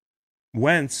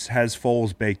Wentz has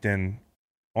Foles baked in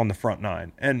on the front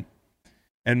nine. And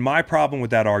my problem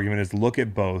with that argument is look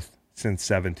at both since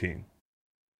 17.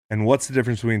 And what's the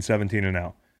difference between 17 and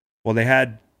now? Well, they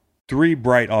had 3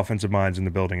 bright offensive minds in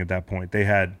the building at that point. They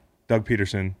had Doug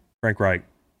Peterson, Frank Reich,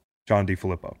 John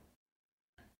DeFilippo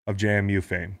of JMU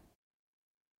fame.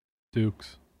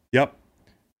 Dukes. Yep.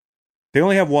 They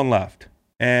only have one left.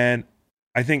 And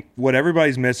I think what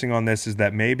everybody's missing on this is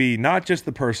that maybe not just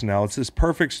the personnel, it's this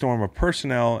perfect storm of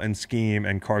personnel and scheme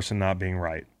and Carson not being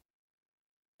right.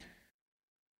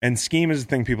 And scheme is the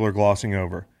thing people are glossing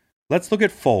over. Let's look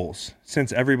at Foles,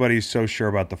 since everybody's so sure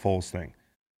about the Foles thing.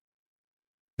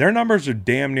 Their numbers are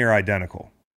damn near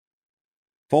identical.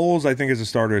 Foles, I think, as a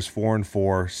starter is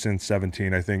 4-4 since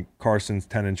 17. I think Carson's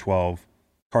 10-12.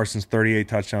 Carson's 38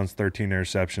 touchdowns, 13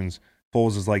 interceptions.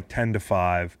 Foles is like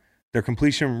 10-5. Their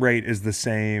completion rate is the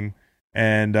same,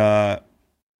 and their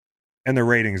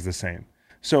rating is the same.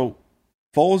 So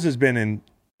Foles has been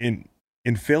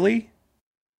in Philly,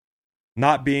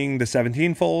 not being the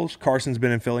 17 Foles. Carson's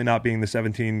been in Philly, not being the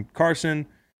 17 Carson,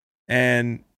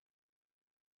 and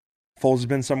Foles has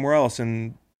been somewhere else.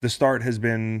 And the start has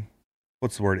been,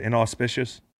 what's the word,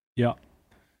 inauspicious? Yeah.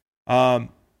 But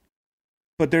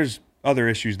there's other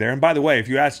issues there. And by the way, if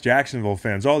you ask Jacksonville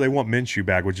fans, they want Minshew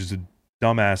back, which is a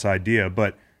dumbass idea.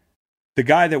 But the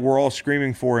guy that we're all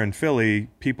screaming for in Philly,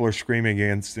 people are screaming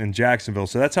against in Jacksonville.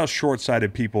 So that's how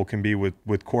short-sighted people can be with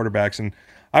quarterbacks. And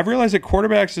I've realized that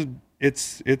quarterbacks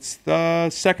it's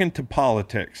second to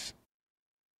politics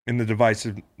in the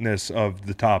divisiveness of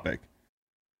the topic.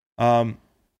 And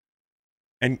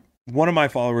one of my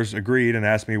followers agreed and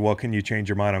asked me, "Well, can you change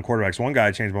your mind on quarterbacks?" One guy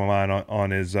I changed my mind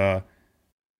on is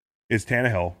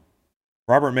Tannehill.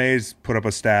 Robert Mays put up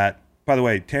a stat. By the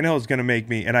way, Tannehill is going to make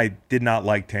me, and I did not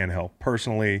like Tannehill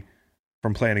personally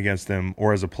from playing against him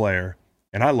or as a player,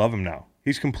 and I love him now.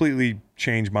 He's completely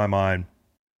changed my mind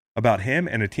about him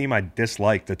and a team I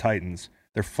dislike, the Titans.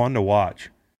 They're fun to watch.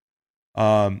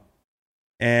 And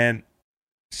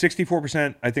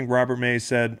 64%, I think Robert Mays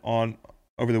said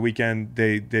over the weekend,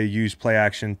 they used play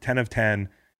action. 10 of 10,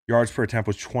 yards per attempt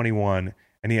was 21,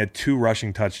 and he had 2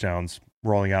 rushing touchdowns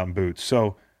rolling out in boots.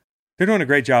 So they're doing a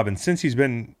great job. And since he's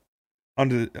been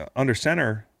under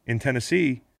center in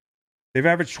Tennessee, they've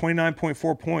averaged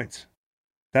 29.4 points.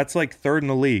 That's like third in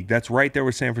the league. That's right there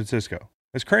with San Francisco.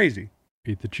 That's crazy.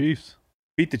 Beat the Chiefs,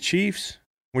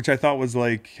 which I thought was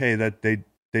like, hey, that they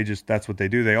just, that's what they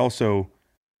do. They also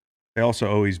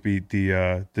always beat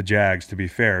the Jags, to be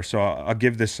fair. So I'll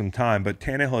give this some time. But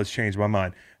Tannehill has changed my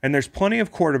mind. And there's plenty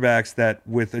of quarterbacks that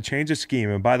with a change of scheme,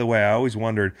 and by the way, I always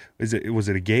wondered, was it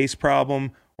a Gase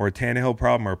problem or a Tannehill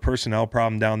problem or a personnel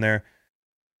problem down there?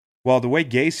 Well, the way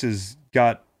Gase has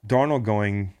got Darnold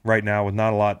going right now with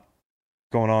not a lot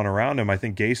going on around him, I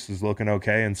think Gase is looking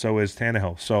okay, and so is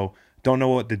Tannehill. So don't know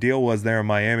what the deal was there in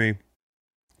Miami.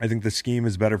 I think the scheme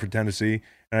is better for Tennessee,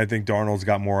 and I think Darnold's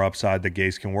got more upside that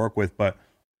Gase can work with. But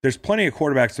there's plenty of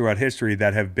quarterbacks throughout history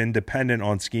that have been dependent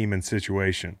on scheme and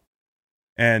situation.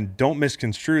 And don't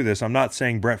misconstrue this. I'm not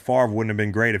saying Brett Favre wouldn't have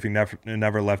been great if he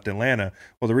never left Atlanta.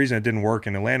 Well, the reason it didn't work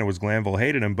in Atlanta was Glanville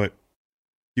hated him, but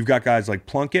you've got guys like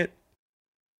Plunkett.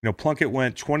 Plunkett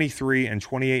went 23 and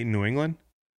 28 in New England.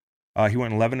 He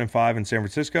went 11 and 5 in San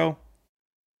Francisco.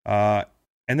 And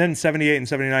then 78 and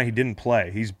 79, he didn't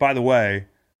play. He's, by the way,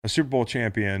 a Super Bowl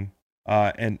champion,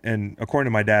 and according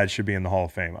to my dad, should be in the Hall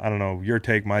of Fame. I don't know your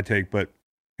take, my take, but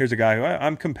here's a guy who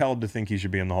I'm compelled to think he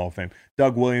should be in the Hall of Fame.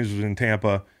 Doug Williams was in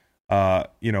Tampa,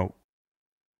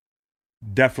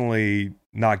 definitely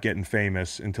not getting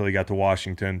famous until he got to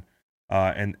Washington,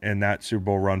 and that Super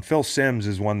Bowl run. Phil Simms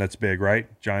is one that's big, right?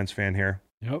 Giants fan here.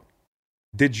 Yep.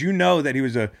 Did you know that he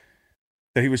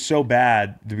was so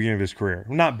bad at the beginning of his career?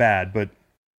 Not bad, but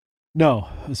no,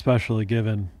 especially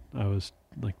given I was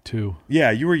like 2.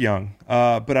 Yeah, you were young,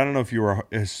 but I don't know if you were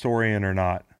a historian or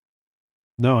not.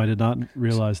 No, I did not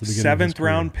realize the beginning. 7th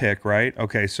round pick, right?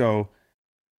 Okay, so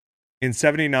in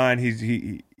 79,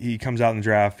 he comes out in the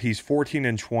draft. He's 14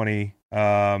 and 20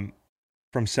 from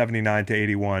 79 to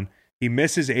 81. He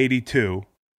misses 82,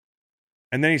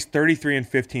 and then he's 33 and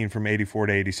 15 from 84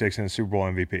 to 86 and a Super Bowl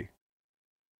MVP.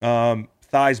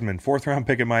 Theismann, 4th round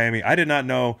pick at Miami. I did not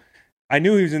know. I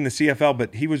knew he was in the CFL,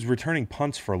 but he was returning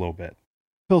punts for a little bit.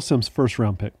 Phil Simms, 1st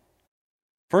round pick.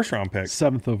 1st round pick.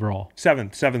 7th overall.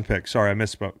 7th pick. Sorry, I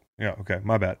misspoke. Yeah, okay,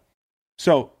 my bad.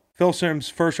 So Phil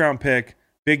Simms, 1st round pick,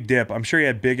 big dip. I'm sure he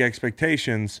had big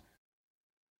expectations,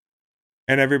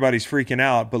 and everybody's freaking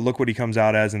out. But look what he comes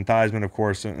out as. And Theismann, of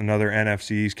course, another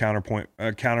NFC's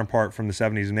counterpart from the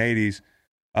 70s and 80s.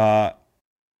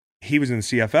 He was in the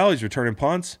CFL. He's returning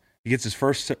punts. He gets his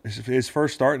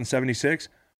first start in 76.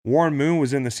 Warren Moon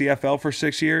was in the CFL for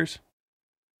 6 years.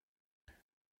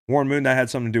 Warren Moon, that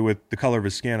had something to do with the color of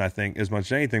his skin, I think, as much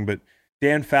as anything. But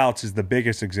Dan Fouts is the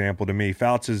biggest example to me.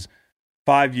 Fouts is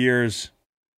 5 years,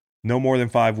 no more than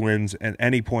 5 wins at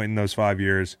any point in those 5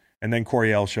 years. And then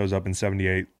Coryell shows up in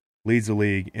 78, leads the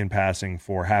league in passing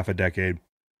for half a decade.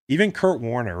 Even Kurt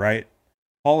Warner, right?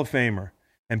 Hall of Famer.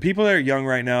 And people that are young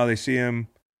right now, they see him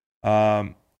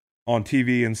on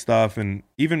TV and stuff. And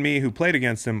even me, who played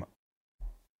against him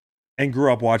and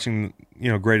grew up watching,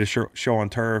 Greatest Show on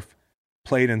Turf,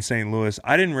 played in St. Louis,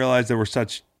 I didn't realize there were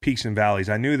such peaks and valleys.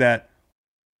 I knew that,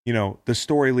 the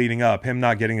story leading up, him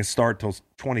not getting a start till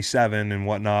 27 and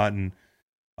whatnot, and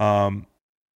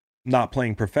not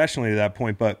playing professionally to that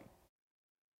point, but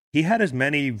he had as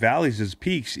many valleys as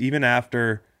peaks even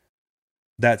after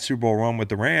that Super Bowl run with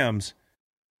the Rams.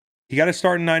 He got a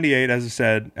start in 98, as I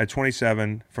said, at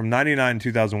 27. From 99 to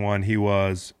 2001, he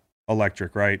was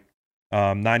electric, right?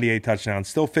 98 touchdowns,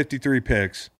 still 53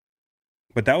 picks,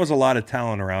 but that was a lot of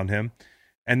talent around him.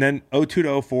 And then 02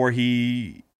 to 04,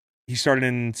 he started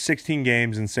in 16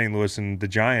 games in St. Louis and the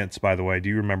Giants, by the way. Do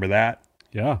you remember that?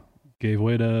 Yeah, gave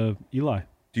way to Eli.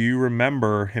 Do you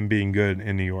remember him being good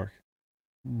in New York?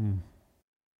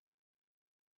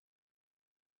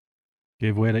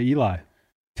 Gave way to Eli.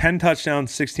 10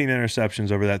 touchdowns, 16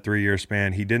 interceptions over that 3-year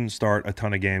span. He didn't start a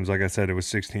ton of games. Like I said, it was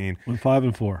 16. Went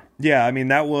 5-4. Yeah, I mean,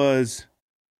 that was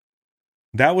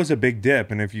a big dip.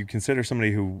 And if you consider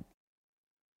somebody who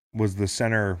was the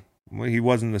center, well, he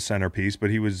wasn't the centerpiece,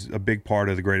 but he was a big part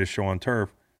of the greatest show on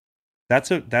turf. That's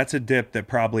a dip that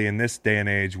probably in this day and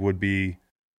age would be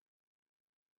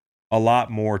a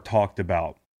lot more talked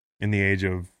about in the age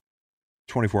of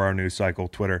 24-hour news cycle,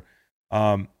 Twitter.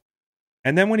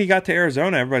 And then when he got to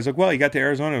Arizona, everybody's like, well, he got to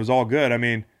Arizona, it was all good. I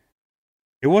mean,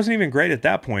 it wasn't even great at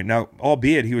that point. Now,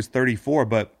 albeit he was 34,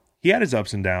 but he had his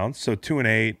ups and downs. So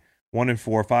 2-8,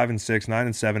 1-4, 5-6,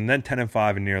 9-7, and then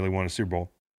 10-5 and nearly won a Super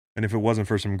Bowl. And if it wasn't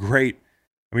for some great,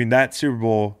 I mean, that Super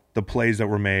Bowl, the plays that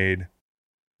were made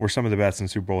were some of the best in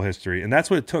Super Bowl history. And that's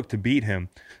what it took to beat him.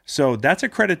 So that's a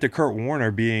credit to Kurt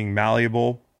Warner being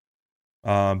malleable,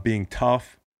 being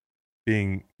tough,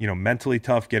 being, mentally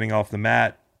tough, getting off the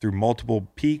mat through multiple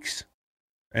peaks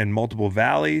and multiple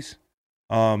valleys.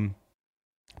 But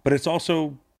it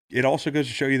also goes to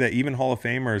show you that even Hall of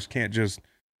Famers can't just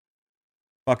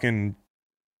fucking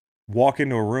walk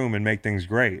into a room and make things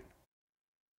great.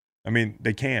 I mean,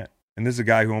 they can't. And this is a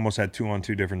guy who almost had 2 on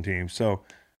 2 different teams. So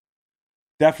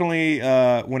definitely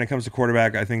when it comes to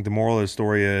quarterback, I think the moral of the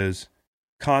story is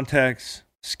context,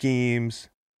 schemes,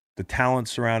 the talent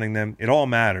surrounding them. It all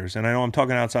matters. And I know I'm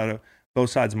talking outside of both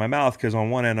sides of my mouth because on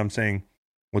one end I'm saying,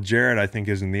 well, Jared, I think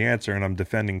isn't the answer, and I'm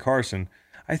defending Carson.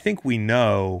 I think we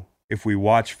know if we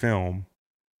watch film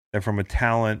that from a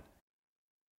talent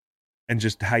and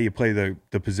just how you play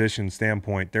the position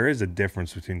standpoint, there is a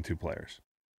difference between 2 players.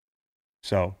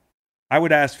 So I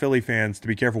would ask Philly fans to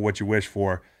be careful what you wish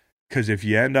for, because if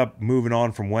you end up moving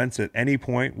on from Wentz at any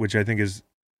point, which I think is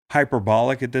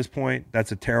hyperbolic at this point,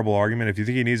 that's a terrible argument. If you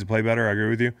think he needs to play better, I agree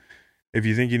with you. If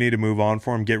you think you need to move on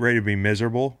for him, get ready to be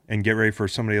miserable and get ready for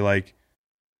somebody like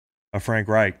a Frank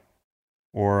Reich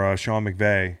or a Sean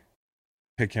McVay.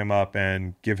 Pick him up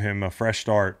and give him a fresh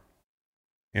start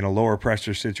in a lower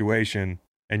pressure situation,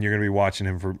 and you're going to be watching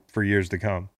him for years to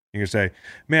come. You're going to say,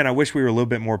 man, I wish we were a little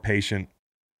bit more patient,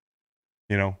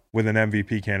 with an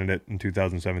MVP candidate in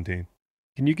 2017.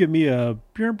 Can you give me a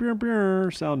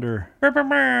sounder?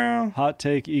 Hot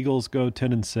take: Eagles go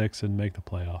 10-6 and make the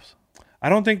playoffs. I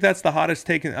don't think that's the hottest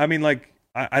take. I mean,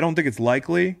 I don't think it's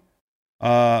likely.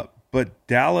 But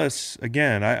Dallas,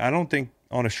 again, I don't think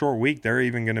on a short week they're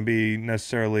even going to be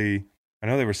necessarily. I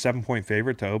know they were 7-point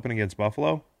favorite to open against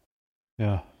Buffalo.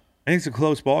 Yeah, I think it's a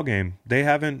close ball game. They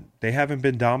haven't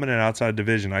been dominant outside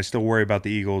division. I still worry about the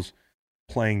Eagles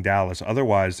playing Dallas.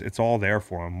 Otherwise, it's all there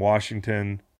for them.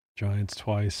 Washington, Giants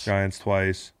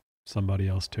twice. Somebody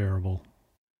else terrible.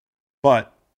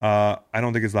 But I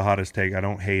don't think it's the hottest take. I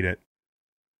don't hate it.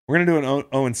 We're going to do an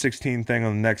 0-16 thing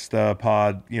on the next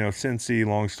pod. Cincy,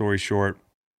 long story short,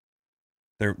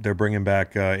 they're bringing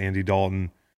back Andy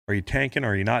Dalton. Are you tanking? Or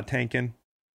are you not tanking?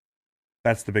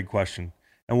 That's the big question.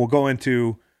 And we'll go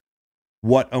into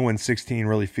what 0-16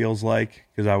 really feels like,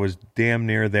 because I was damn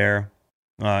near there.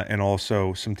 And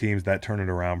also some teams that turn it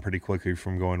around pretty quickly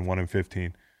from going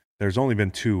 1-15. There's only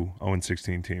been 2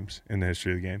 0-16 teams in the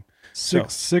history of the game.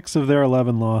 Six of their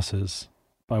 11 losses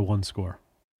by 1 score.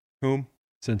 Whom?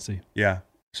 Cincy. Yeah.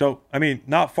 So, I mean,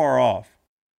 not far off.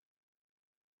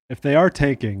 If they are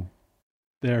tanking,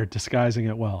 they're disguising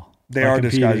it well. They are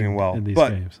disguising it well. In these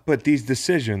games. But these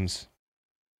decisions,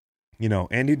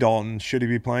 Andy Dalton, should he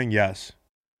be playing? Yes.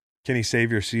 Can he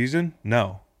save your season?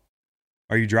 No.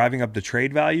 Are you driving up the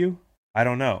trade value? I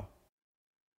don't know.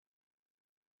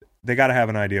 They got to have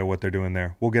an idea what they're doing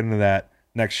there. We'll get into that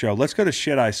next show. Let's go to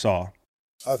shit I saw.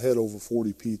 I've had over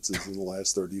 40 pizzas in the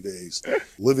last 30 days.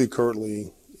 Livy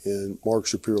Curtley and Mark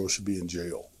Shapiro should be in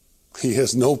jail. He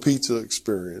has no pizza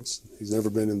experience. He's never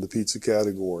been in the pizza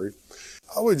category.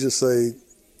 I would just say,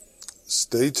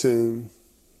 stay tuned.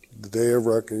 The day of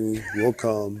reckoning will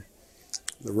come.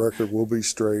 The record will be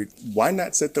straight. Why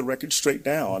not set the record straight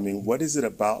now? I mean, what is it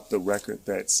about the record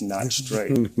that's not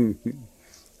straight?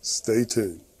 Stay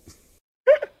tuned.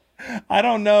 I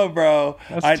don't know, bro.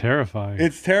 That's terrifying.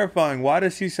 It's terrifying. Why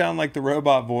does he sound like the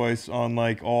robot voice on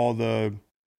like all the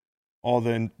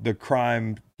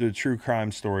crime, the true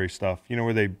crime story stuff?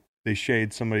 Where they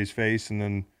shade somebody's face and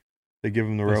then they give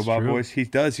him the robot voice. He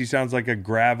does. He sounds like a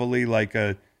gravelly, like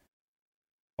a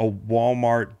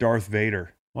Walmart Darth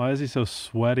Vader. Why is he so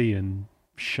sweaty and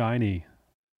shiny?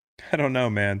 I don't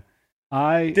know, man.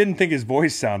 I didn't think his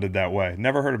voice sounded that way.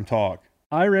 Never heard him talk.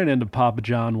 I ran into Papa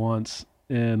John once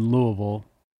in Louisville,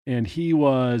 and he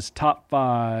was top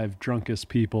 5 drunkest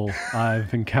people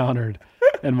I've encountered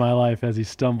in my life as he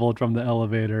stumbled from the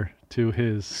elevator to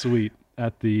his suite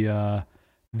at the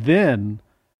then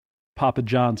Papa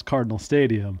John's Cardinal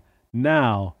Stadium.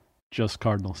 Now, just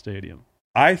Cardinal Stadium.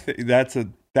 I think that's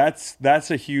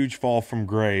a huge fall from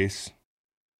grace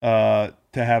to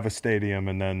have a stadium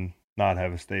and then not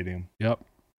have a stadium. Yep.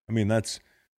 I mean, that's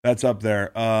up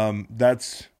there.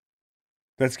 That's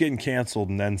getting canceled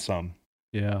and then some.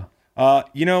 Yeah.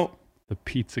 The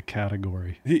pizza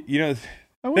category.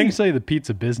 I wouldn't say the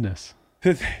pizza business.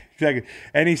 Exactly.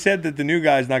 And he said that the new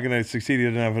guy's not going to succeed. He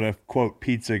doesn't have a, quote,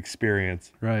 pizza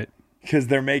experience. Right. Because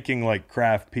they're making, like,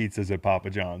 craft pizzas at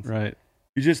Papa John's. Right.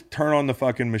 You just turn on the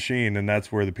fucking machine, and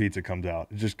that's where the pizza comes out.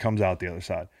 It just comes out the other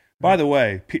side. By the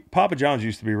way, Papa John's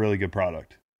used to be a really good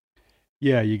product.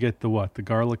 Yeah, you get the what? The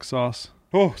garlic sauce?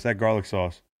 Oh, it's that garlic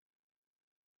sauce.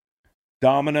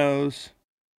 Domino's.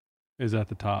 Is at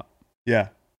the top. Yeah.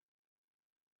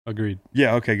 Agreed.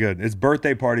 Yeah, okay, good. It's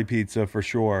birthday party pizza for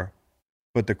sure,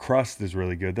 but the crust is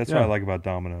really good. That's what I like about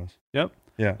Domino's. Yep.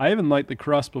 Yeah. I even liked the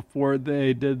crust before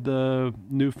they did the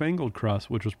newfangled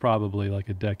crust, which was probably like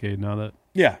a decade now that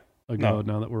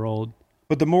we're old.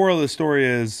 But the moral of the story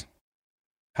is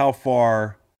how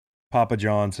far Papa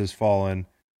John's has fallen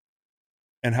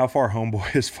and how far Homeboy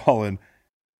has fallen.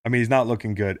 I mean, he's not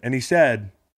looking good. And he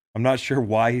said, I'm not sure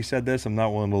why he said this. I'm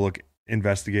not willing to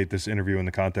investigate this interview in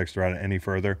the context around it any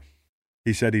further.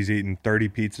 He said he's eaten 30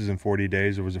 pizzas in 40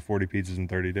 days, or was it 40 pizzas in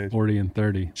 30 days? 40 and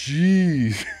 30.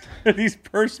 Jeez. These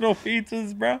personal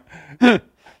pizzas, bro.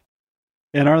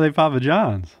 And are they Papa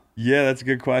John's? Yeah, that's a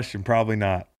good question. Probably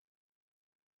not.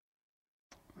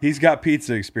 He's got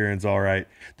pizza experience, all right.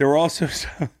 There were also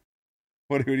some...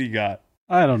 Who do you got?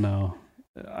 I don't know.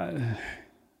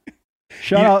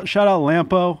 Shout out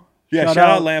Lampo. Yeah, shout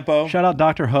out Lampo. Shout out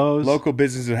Dr. Hose. Local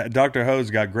business. Dr.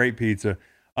 Hose got great pizza.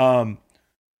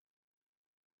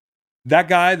 That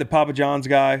guy, the Papa John's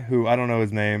guy, who I don't know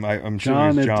his name. I'm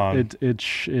sure he's John. It's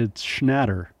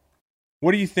Schnatter.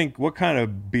 What do you think? What kind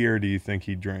of beer do you think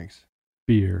he drinks?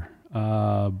 Beer.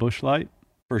 Busch Light?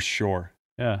 For sure.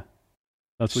 Yeah.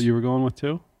 That's what you were going with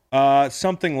too?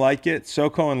 Something like it.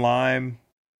 SoCo and lime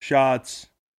shots.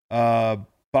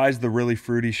 Buys the really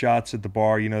fruity shots at the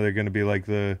bar. You know, they're going to be like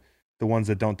the ones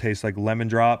that don't taste like lemon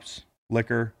drops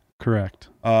liquor. Correct.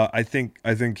 I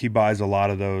think he buys a lot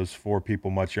of those for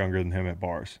people much younger than him at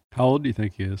bars. How old do you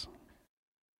think he is?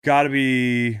 Got to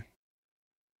be.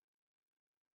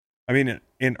 I mean,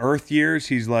 in Earth years,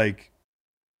 he's like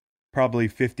probably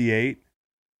 58.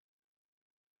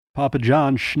 Papa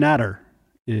John Schnatter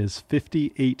is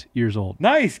 58 years old.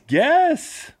 Nice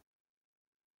guess.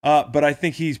 But I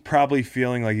think he's probably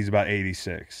feeling like he's about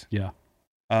 86. Yeah.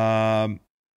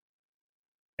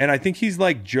 And I think he's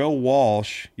like Joe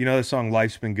Walsh. You know the song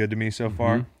Life's Been Good to Me so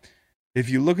far? If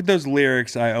you look at those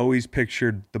lyrics, I always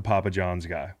pictured the Papa John's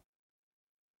guy.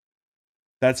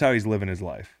 That's how he's living his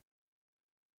life.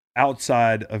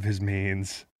 Outside of his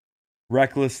means.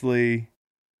 Recklessly.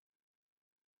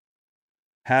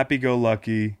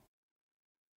 Happy-go-lucky.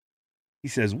 He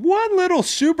says, one little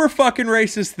super fucking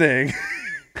racist thing.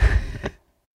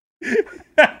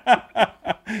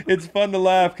 It's fun to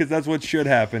laugh because that's what should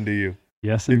happen to you.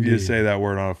 Yes, if indeed. you say that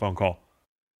word on a phone call.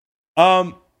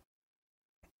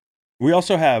 We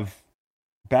also have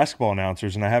basketball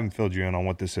announcers, and I haven't filled you in on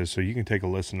what this is, so you can take a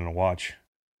listen and a watch.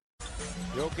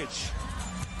 Jokic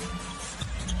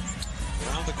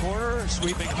around the corner,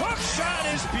 sweeping hook shot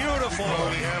is beautiful. Oh,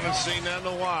 we haven't seen that in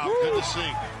a while. Good to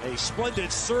see. A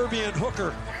splendid Serbian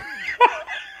hooker.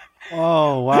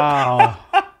 Oh, wow.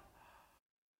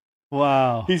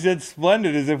 Wow. He said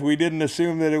splendid as if we didn't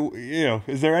assume that it,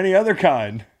 is there any other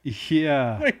kind?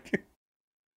 Yeah.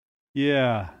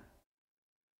 Yeah.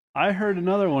 I heard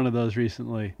another one of those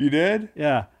recently. You did?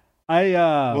 Yeah.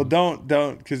 Well, don't,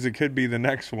 because it could be the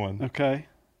next one. Okay.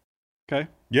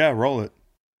 Yeah, roll it.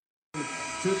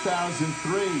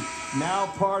 2003, now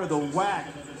part of the WAC,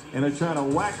 and they're trying to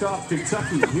whack off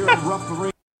Kentucky here in Rupp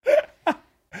Arena.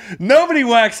 Nobody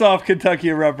whacks off Kentucky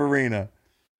at Rupp Arena.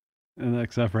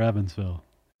 Except for Evansville.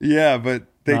 Yeah, but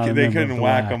they couldn't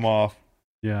whack them off.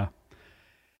 Yeah.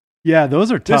 Yeah,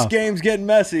 those are tough. This game's getting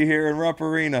messy here in Rupp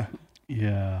Arena.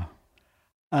 Yeah.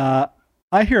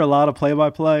 I hear a lot of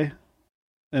play-by-play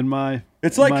in my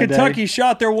It's like Kentucky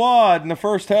shot their wad in the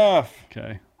first half.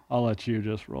 Okay. I'll let you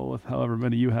just roll with however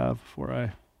many you have before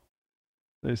I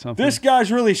say something. This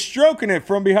guy's really stroking it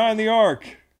from behind the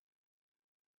arc.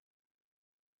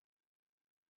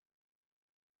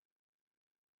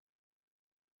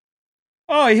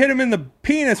 Oh, he hit him in the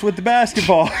penis with the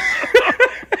basketball.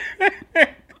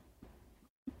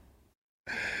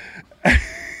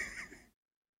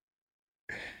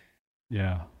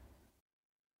 Yeah.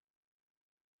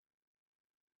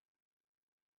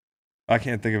 I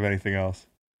can't think of anything else.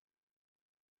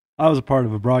 I was a part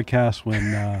of a broadcast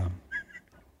when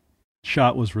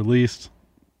shot was released,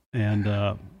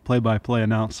 and play-by-play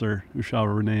announcer, who shall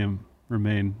remain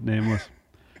nameless,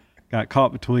 got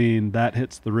caught between that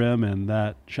hits the rim and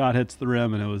that shot hits the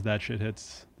rim, and it was that shit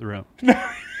hits the rim.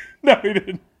 No, he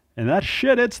didn't. And that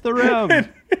shit hits the rim.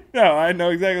 No, I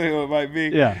know exactly who it might be.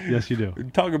 Yeah, yes you do.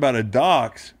 Talk about a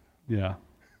dox. Yeah.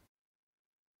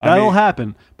 I That'll mean,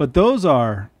 happen. But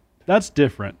that's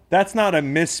different. That's not a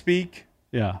misspeak.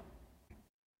 Yeah.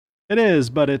 It is,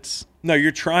 but it's... No,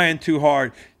 you're trying too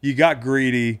hard. You got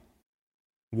greedy.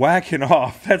 Whacking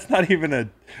off. That's not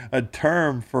even a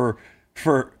term for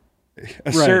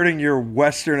asserting your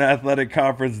Western Athletic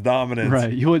Conference dominance.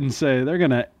 Right. You wouldn't say they're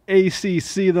going to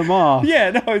ACC them off.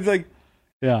 Yeah, no, it's like,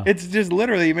 Yeah. it's just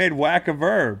literally you made whack a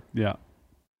verb. Yeah.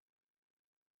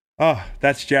 Oh,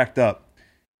 that's jacked up.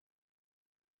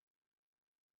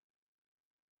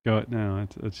 Go no,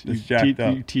 it's It's jacked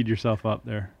up. You teed yourself up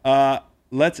there.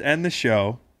 Let's end the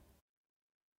show.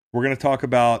 We're going to talk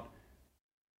about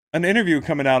an interview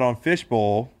coming out on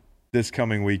Fishbowl this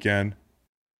coming weekend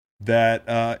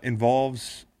that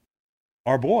involves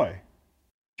our boy,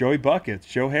 Joey Buckets,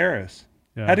 Joe Harris.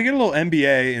 Yeah. Had to get a little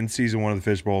NBA in season 1 of the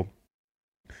Fishbowl.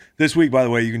 This week, by the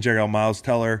way, you can check out Miles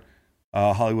Teller,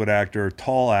 Hollywood actor,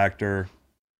 tall actor,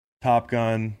 Top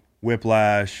Gun,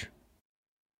 Whiplash.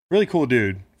 Really cool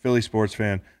dude, Philly sports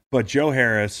fan. But Joe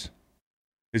Harris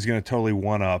is going to totally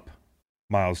one-up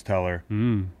Miles Teller.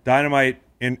 Dynamite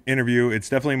interview. It's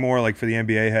definitely more like for the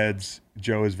NBA heads.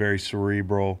 Joe is very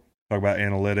cerebral. Talk about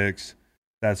analytics,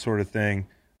 that sort of thing.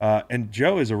 And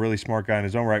Joe is a really smart guy in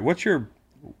his own right. What's your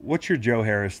Joe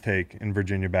Harris take in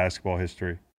Virginia basketball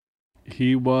history?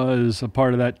 He was a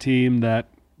part of that team that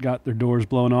got their doors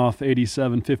blown off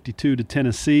 87-52 to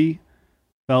Tennessee.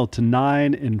 Fell to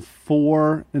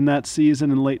 9-4 in that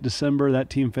season in late December. That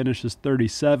team finishes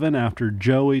 37 after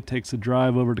Joey takes a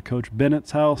drive over to Coach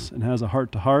Bennett's house and has a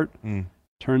heart-to-heart.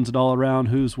 Turns it all around.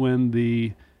 Who's win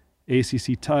the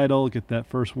ACC title, get that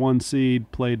first 1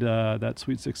 seed, played that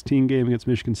Sweet 16 game against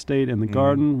Michigan State in the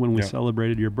Garden when we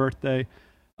celebrated your birthday.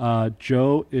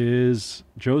 Joe's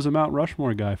a Mount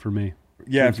Rushmore guy for me.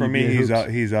 Yeah, for me,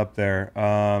 he's up there.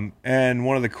 And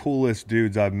one of the coolest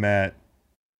dudes I've met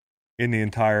in the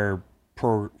entire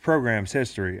program's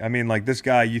history. I mean, like this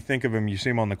guy, you think of him, you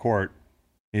see him on the court,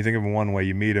 you think of him one way,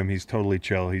 you meet him, he's totally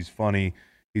chill, he's funny,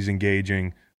 he's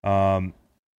engaging, and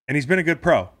he's been a good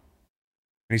pro. And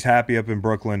he's happy up in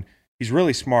Brooklyn. He's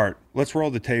really smart. Let's roll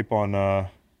the tape on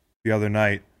the other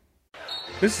night.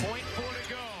 This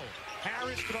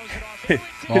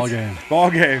Ball game.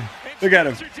 Ball game. Look at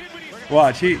him.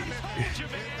 Watch. He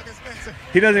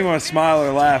doesn't even want to smile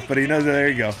or laugh, but he knows that. There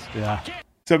you go. Yeah.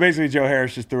 So basically, Joe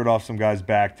Harris just threw it off some guy's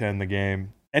back to end the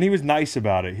game. And he was nice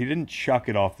about it. He didn't chuck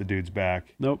it off the dude's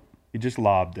back. Nope. He just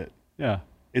lobbed it. Yeah.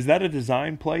 Is that a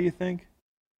design play, you think?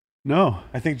 No.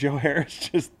 I think Joe Harris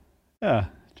just... Yeah,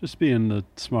 just being the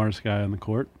smartest guy on the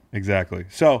court. Exactly.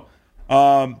 So,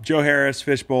 Joe Harris,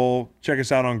 Fishbowl. Check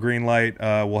us out on Greenlight.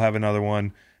 We'll have another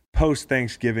one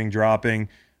post-Thanksgiving dropping.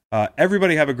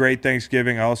 Everybody have a great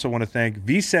Thanksgiving. I also want to thank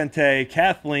Vicente,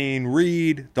 Kathleen,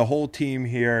 Reed, the whole team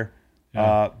here.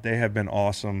 Yeah. They have been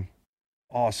awesome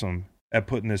at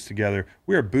putting this together.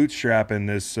 We are bootstrapping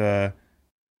this.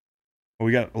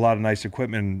 We got a lot of nice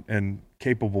equipment and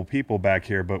capable people back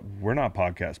here, but we're not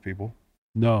podcast people.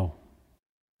 No.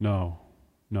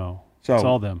 So it's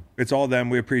all them. It's all them.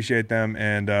 We appreciate them.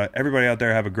 And everybody out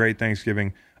there have a great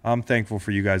Thanksgiving. I'm thankful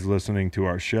for you guys listening to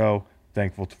our show.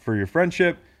 Thankful for your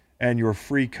friendship and your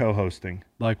free co-hosting.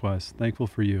 Likewise. Thankful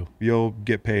for you. You'll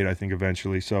get paid, I think,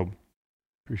 eventually. So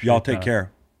Appreciate y'all take that.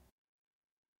 care.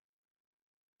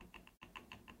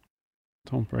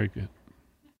 Don't break it.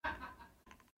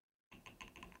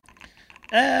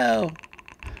 Oh,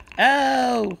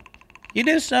 you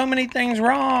do so many things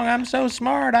wrong. I'm so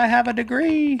smart. I have a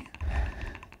degree.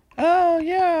 Oh,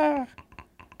 yeah.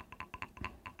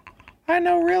 I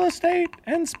know real estate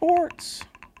and sports.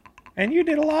 And you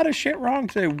did a lot of shit wrong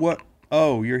today. What?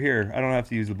 Oh, you're here. I don't have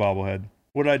to use the bobblehead.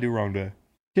 What did I do wrong today?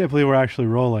 Can't believe we're actually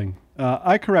rolling.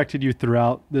 I corrected you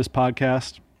throughout this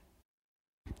podcast,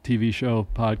 TV show,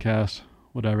 podcast,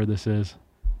 whatever this is.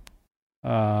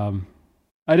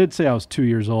 I did say I was 2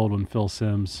 years old when Phil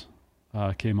Simms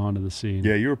came onto the scene.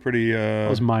 Yeah, you were pretty... I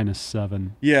was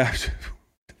 -7. Yeah.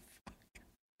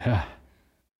 Yeah.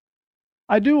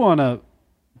 I do want to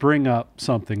bring up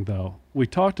something, though. We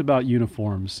talked about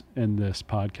uniforms in this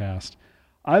podcast.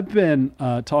 I've been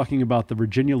talking about the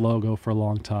Virginia logo for a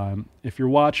long time. If you're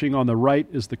watching, on the right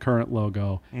is the current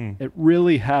logo. It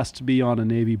really has to be on a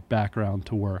Navy background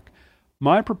to work.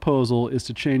 My proposal is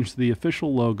to change the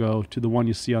official logo to the one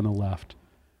you see on the left.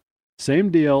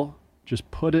 Same deal. Just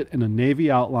put it in a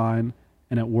Navy outline,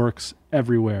 and it works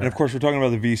everywhere. And of course, we're talking about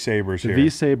the V-Sabres here. The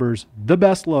V-Sabres, the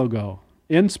best logo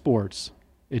in sports.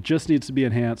 It just needs to be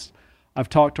enhanced. I've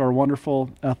talked to our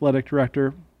wonderful athletic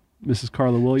director, Mrs.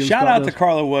 Carla Williams. Shout out to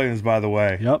Carla Williams, by the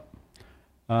way. Yep.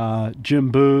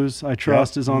 Jim Booz, I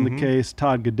trust, is on the case.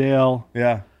 Todd Goodale.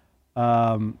 Yeah.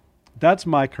 That's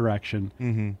my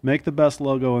correction. Make the best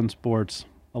logo in sports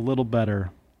a little better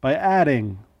by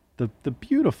adding the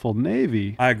beautiful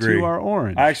navy to our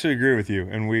orange. I actually agree with you,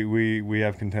 and we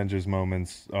have contentious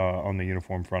moments on the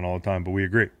uniform front all the time, but we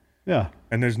agree. Yeah.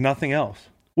 And there's nothing else.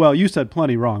 Well, you said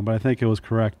plenty wrong, but I think it was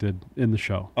corrected in the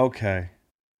show. Okay.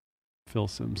 Phil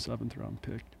Simms, 7th round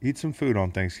pick. Eat some food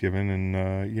on Thanksgiving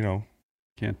and,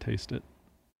 Can't taste it.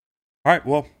 All right,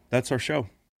 well, that's our show.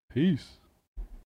 Peace.